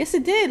didn't. Yes,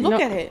 it did.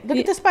 Look at it. Look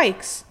at the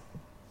spikes.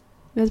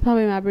 That's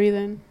probably my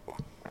breathing.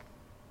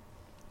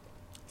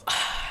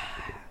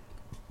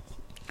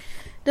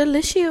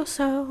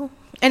 Delicioso.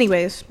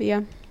 Anyways.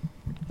 Yeah.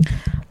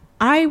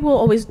 I will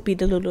always be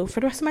Delulu for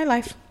the rest of my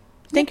life.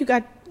 Thank you,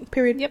 God.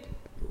 Period. Yep.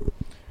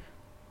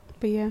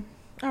 But yeah.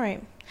 All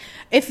right.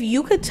 If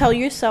you could tell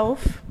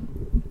yourself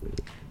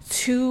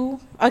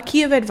a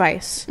key of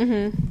advice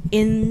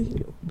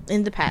in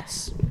the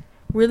past.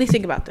 Really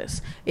think about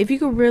this. If you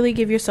could really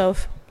give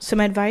yourself some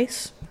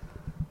advice,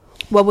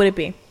 what would it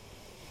be?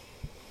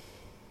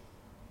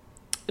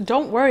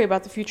 Don't worry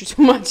about the future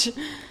too much.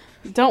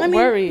 Don't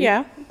worry.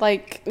 Yeah.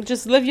 Like,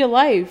 just live your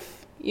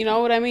life. You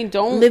know what I mean?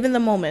 Don't live in the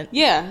moment.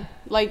 Yeah.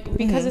 Like,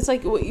 because it's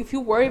like, if you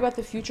worry about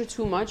the future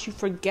too much, you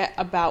forget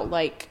about,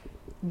 like,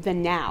 the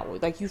now.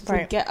 Like, you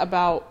forget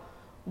about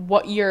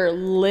what you're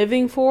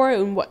living for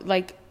and what,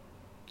 like,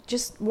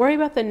 just worry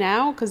about the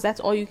now, because that's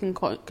all you can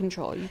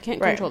control. You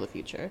can't control the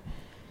future.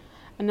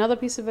 Another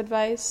piece of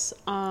advice,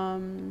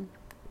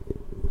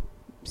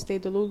 stay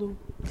delulu.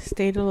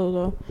 Stay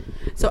delulu.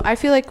 So I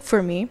feel like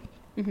for me,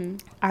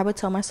 I would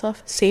tell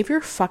myself, save your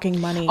fucking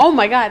money. Oh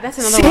my God, that's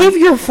another one. Save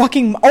your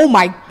fucking, oh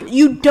my,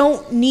 you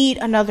don't need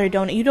another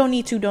donut. You don't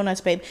need 2 donuts,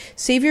 babe.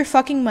 Save your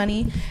fucking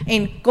money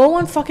and go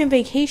on fucking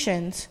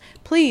vacations.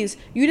 Please,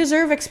 you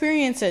deserve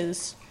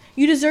experiences.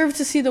 You deserve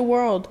to see the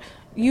world.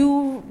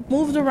 You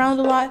moved around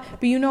a lot,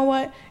 but you know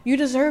what? You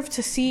deserve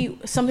to see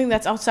something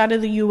that's outside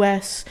of the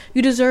U.S.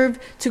 You deserve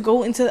to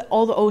go into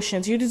all the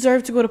oceans. You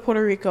deserve to go to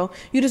Puerto Rico.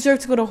 You deserve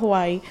to go to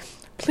Hawaii.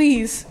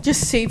 Please,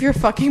 just save your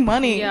fucking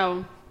money.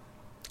 Yo,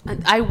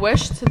 I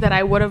wished that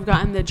I would have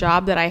gotten the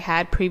job that I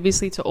had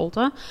previously to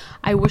Ulta.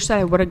 I wish that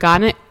I would have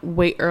gotten it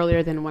way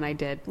earlier than when I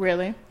did.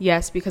 Really?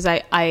 Yes, because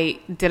I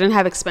didn't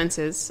have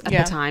expenses at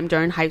the time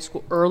during high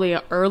school. Early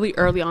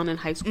on in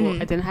high school,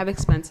 I didn't have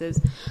expenses.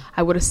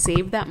 I would have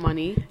saved that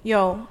money.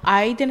 Yo,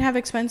 I didn't have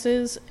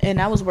expenses, and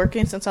I was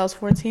working since I was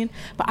 14,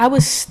 but I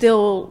was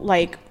still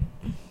like,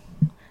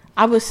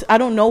 I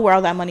don't know where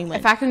all that money went.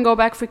 If I can go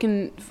back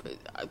freaking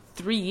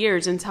 3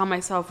 years and tell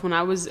myself when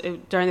I was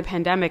during the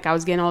pandemic I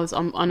was getting all this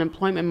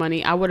unemployment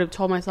money, I would have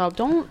told myself,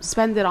 don't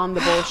spend it on the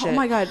bullshit. Oh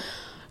my God,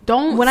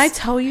 when I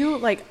tell you,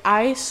 like,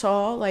 I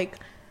saw like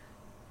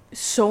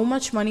so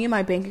much money in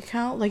my bank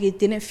account, like it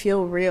didn't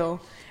feel real,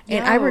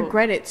 and I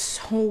regret it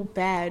so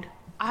bad.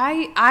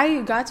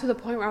 I got to the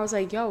point where I was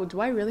like, yo,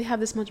 do I really have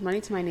this much money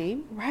to my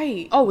name?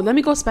 Right. Oh, let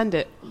me go spend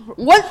it.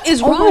 What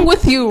is wrong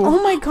with you?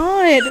 Oh my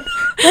God.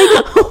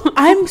 Like,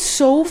 I'm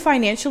so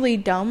financially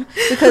dumb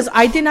because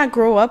I did not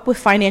grow up with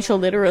financial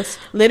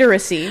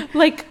literacy.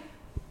 Like,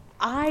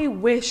 I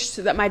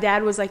wished that my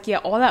dad was like, yeah,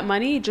 all that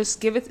money,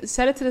 just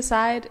set it to the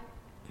side,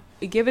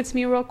 give it to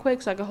me real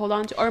quick so I could hold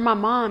on to, or my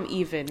mom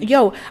even.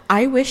 Yo,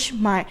 I wish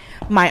my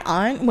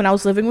aunt, when I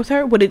was living with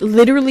her, would have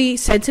literally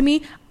said to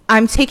me,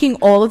 I'm taking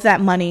all of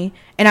that money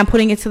and I'm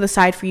putting it to the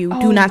side for you.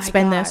 Do not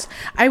spend this.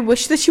 I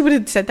wish that she would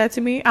have said that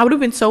to me. I would have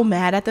been so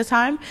mad at the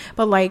time.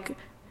 But like,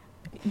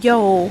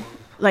 yo,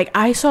 like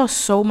I saw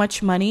so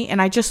much money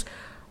and I just,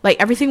 like,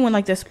 everything went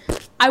like this.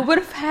 I would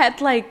have had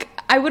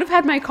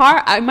my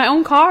car, my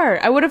own car.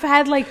 I would have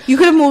had like. You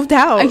could have moved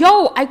out.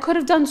 Yo, I could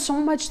have done so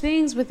much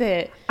things with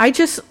it. I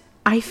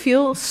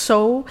feel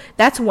so,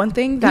 that's one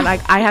thing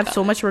that I have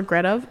so much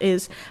regret of,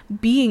 is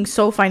being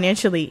so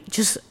financially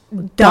just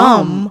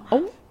dumb.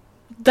 Oh.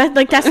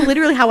 That's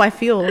literally how I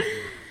feel.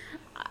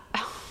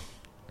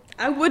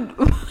 I would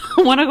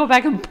want to go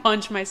back and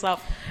punch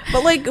myself.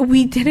 But like,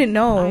 we didn't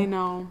know. I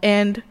know.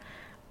 And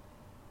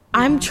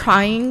I'm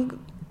trying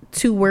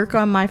to work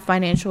on my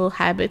financial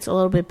habits a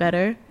little bit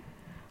better.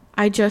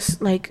 I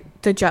just, like,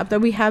 the job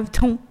that we have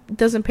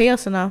doesn't pay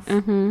us enough.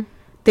 Mm-hmm.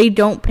 They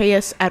don't pay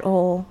us at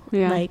all.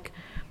 Yeah. Like,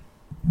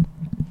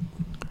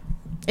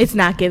 it's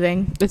not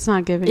giving. It's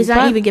not giving. It's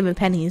not even giving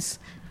pennies.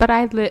 But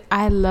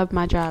I love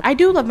my job. I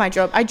do love my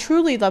job. I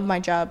truly love my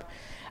job.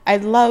 I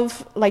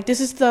love, like,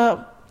 this is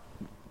the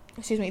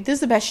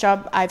best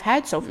job I've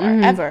had so far,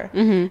 ever.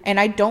 Mm-hmm. And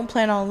I don't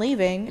plan on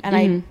leaving, and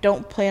I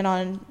don't plan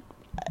on,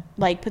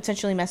 like,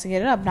 potentially messing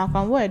it up, knock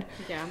on wood.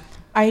 Yeah.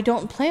 I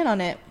don't plan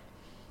on it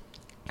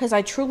because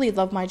I truly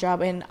love my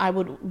job, and I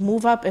would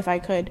move up if I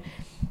could.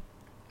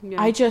 Yeah.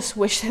 I just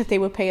wish that they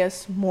would pay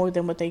us more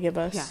than what they give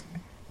us. Yeah.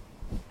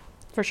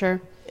 For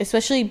sure.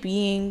 Especially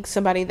being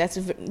somebody that's,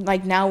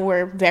 like, now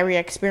we're very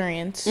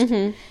experienced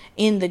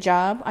in the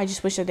job. I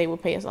just wish that they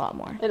would pay us a lot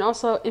more. And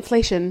also,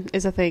 inflation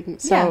is a thing.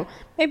 So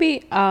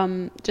maybe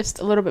just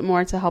a little bit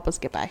more to help us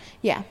get by.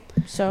 Yeah.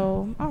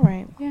 So, all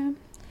right. Yeah.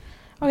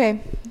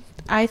 Okay.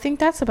 I think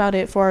that's about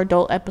it for our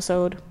adult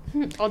episode.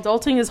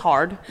 Adulting is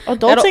hard.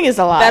 Adulting is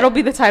a lot. That'll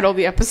be the title of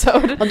the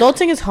episode.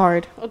 Adulting is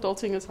hard.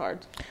 Adulting is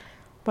hard.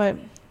 But,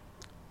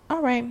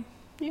 all right.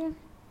 Yeah.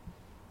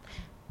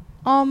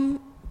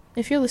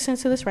 If you're listening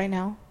to this right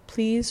now,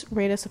 please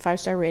rate us a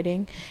 5-star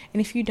rating.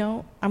 And if you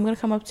don't, I'm going to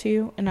come up to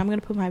you and I'm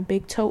going to put my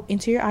big toe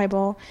into your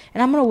eyeball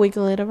and I'm going to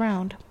wiggle it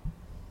around.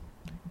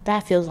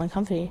 That feels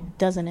uncomfortable,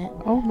 doesn't it?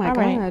 Oh my God.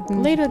 Right.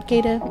 Later,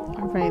 Gator.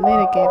 All right,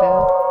 later,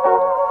 Gator.